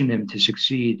positioned him to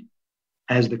succeed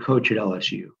as the coach at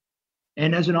LSU.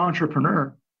 And as an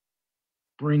entrepreneur,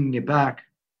 bringing it back,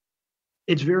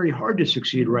 it's very hard to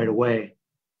succeed right away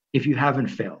if you haven't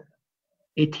failed.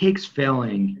 It takes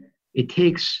failing, it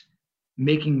takes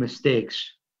making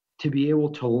mistakes to be able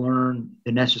to learn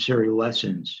the necessary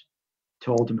lessons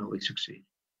to ultimately succeed.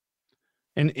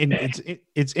 And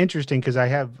it's interesting because I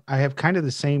have kind of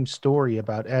the same story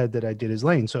about Ed that I did as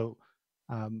Lane. So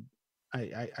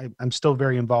I'm still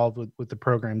very involved with the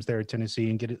programs there at Tennessee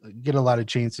and get a lot of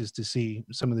chances to see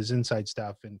some of this inside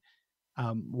stuff. And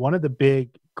one of the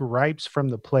big gripes from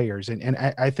the players, and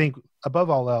I think above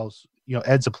all else,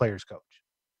 Ed's a player's coach.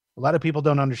 A lot of people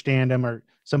don't understand him, or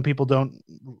some people don't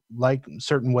like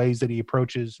certain ways that he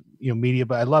approaches, media.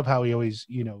 But I love how he always,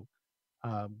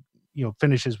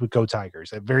 finishes with "Go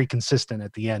Tigers." Very consistent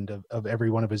at the end of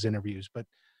every one of his interviews. But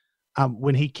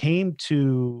when he came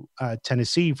to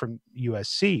Tennessee from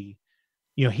USC,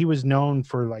 he was known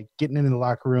for like getting into the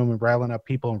locker room and riling up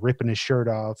people and ripping his shirt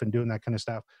off and doing that kind of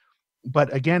stuff.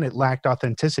 But again, it lacked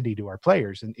authenticity to our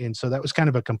players. And so that was kind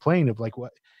of a complaint of like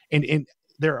what, and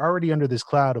they're already under this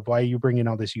cloud of why are you bringing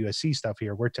all this USC stuff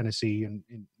here? We're Tennessee and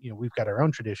we've got our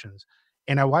own traditions.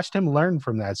 And I watched him learn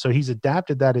from that. So he's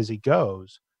adapted that as he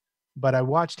goes, but I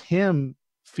watched him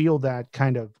feel that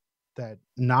kind of that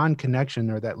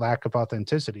non-connection or that lack of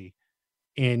authenticity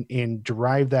and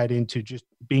drive that into just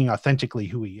being authentically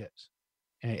who he is.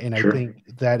 And sure. I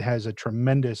think that has a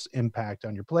tremendous impact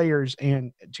on your players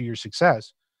and to your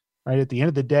success, right? At the end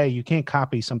of the day, you can't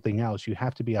copy something else. You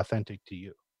have to be authentic to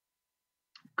you.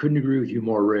 Couldn't agree with you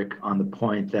more, Rick, on the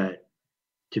point that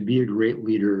to be a great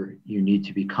leader, you need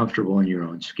to be comfortable in your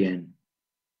own skin.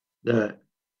 The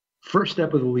first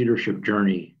step of the leadership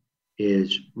journey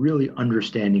is really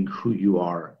understanding who you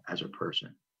are as a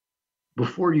person.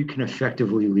 Before you can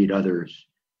effectively lead others,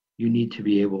 you need to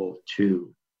be able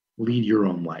to lead your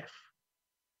own life.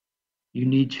 You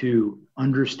need to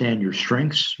understand your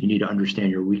strengths. You need to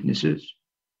understand your weaknesses.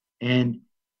 And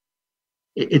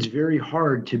it's very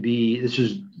hard to be, this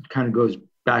is kind of goes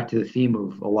back to the theme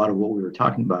of a lot of what we were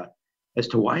talking about as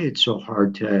to why it's so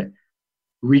hard to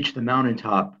reach the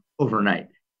mountaintop overnight.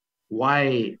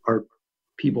 Why are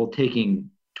people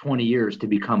taking 20 years to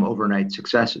become overnight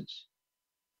successes?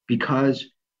 Because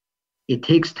it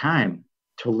takes time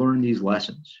to learn these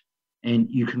lessons. And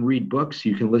you can read books,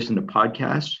 you can listen to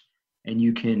podcasts, and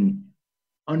you can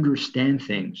understand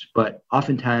things. But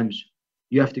oftentimes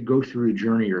you have to go through a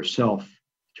journey yourself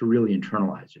to really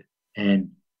internalize it. And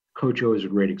Coach O is a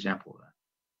great example of that.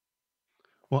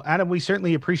 Well, Adam, we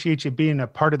certainly appreciate you being a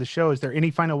part of the show. Is there any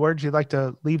final words you'd like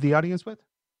to leave the audience with?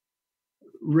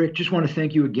 Rick, just want to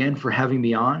thank you again for having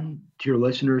me on. To your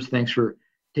listeners, thanks for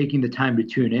taking the time to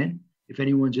tune in. If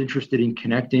anyone's interested in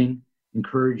connecting,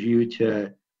 encourage you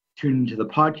to tune into the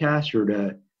podcast or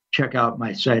to check out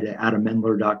my site at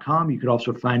adammendler.com. You could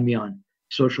also find me on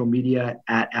social media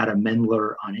at Adam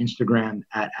Mendler on Instagram,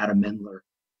 at Adam Mendler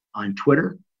on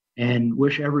Twitter, and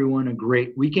wish everyone a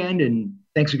great weekend. And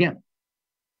thanks again.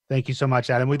 Thank you so much,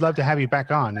 Adam. We'd love to have you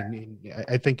back on. And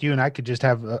I think you and I could just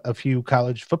have a few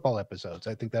college football episodes.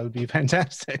 I think that would be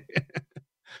fantastic.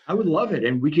 I would love it.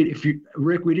 And we could,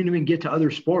 Rick, we didn't even get to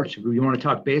other sports. If you want to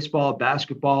talk baseball,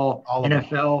 basketball,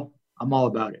 NFL, I'm all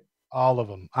about it. All of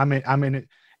them. I'm in it.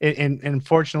 And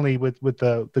unfortunately, with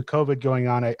the COVID going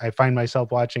on, I find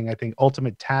myself watching. I think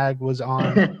Ultimate Tag was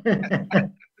on.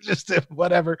 Just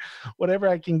whatever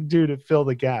I can do to fill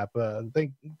the gap.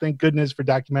 Thank goodness for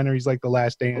documentaries like The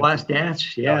Last Dance. Last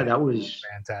Dance, yeah, that was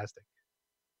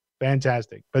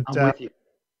fantastic. But I'm with you.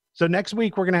 So next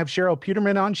week we're going to have Cheryl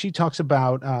Peterman on. She talks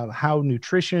about how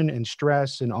nutrition and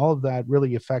stress and all of that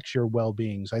really affects your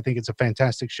well-being. So I think it's a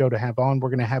fantastic show to have on. We're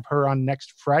going to have her on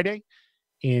next Friday.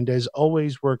 And as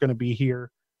always, we're going to be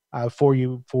here for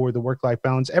you for the Work-Life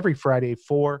Balance every Friday,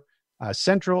 4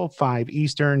 Central, 5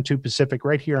 Eastern, 2 Pacific,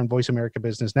 right here on Voice America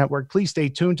Business Network. Please stay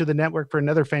tuned to the network for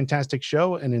another fantastic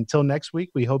show. And until next week,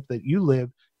 we hope that you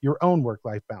live your own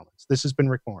work-life balance. This has been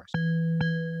Rick Morris.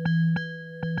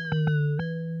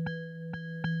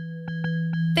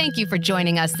 Thank you for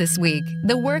joining us this week.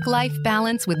 The Work-Life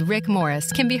Balance with Rick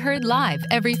Morris can be heard live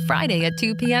every Friday at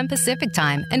 2 p.m. Pacific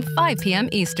Time and 5 p.m.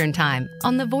 Eastern Time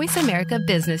on the Voice America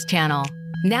Business Channel.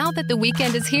 Now that the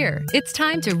weekend is here, it's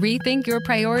time to rethink your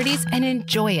priorities and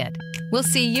enjoy it. We'll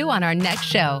see you on our next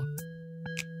show.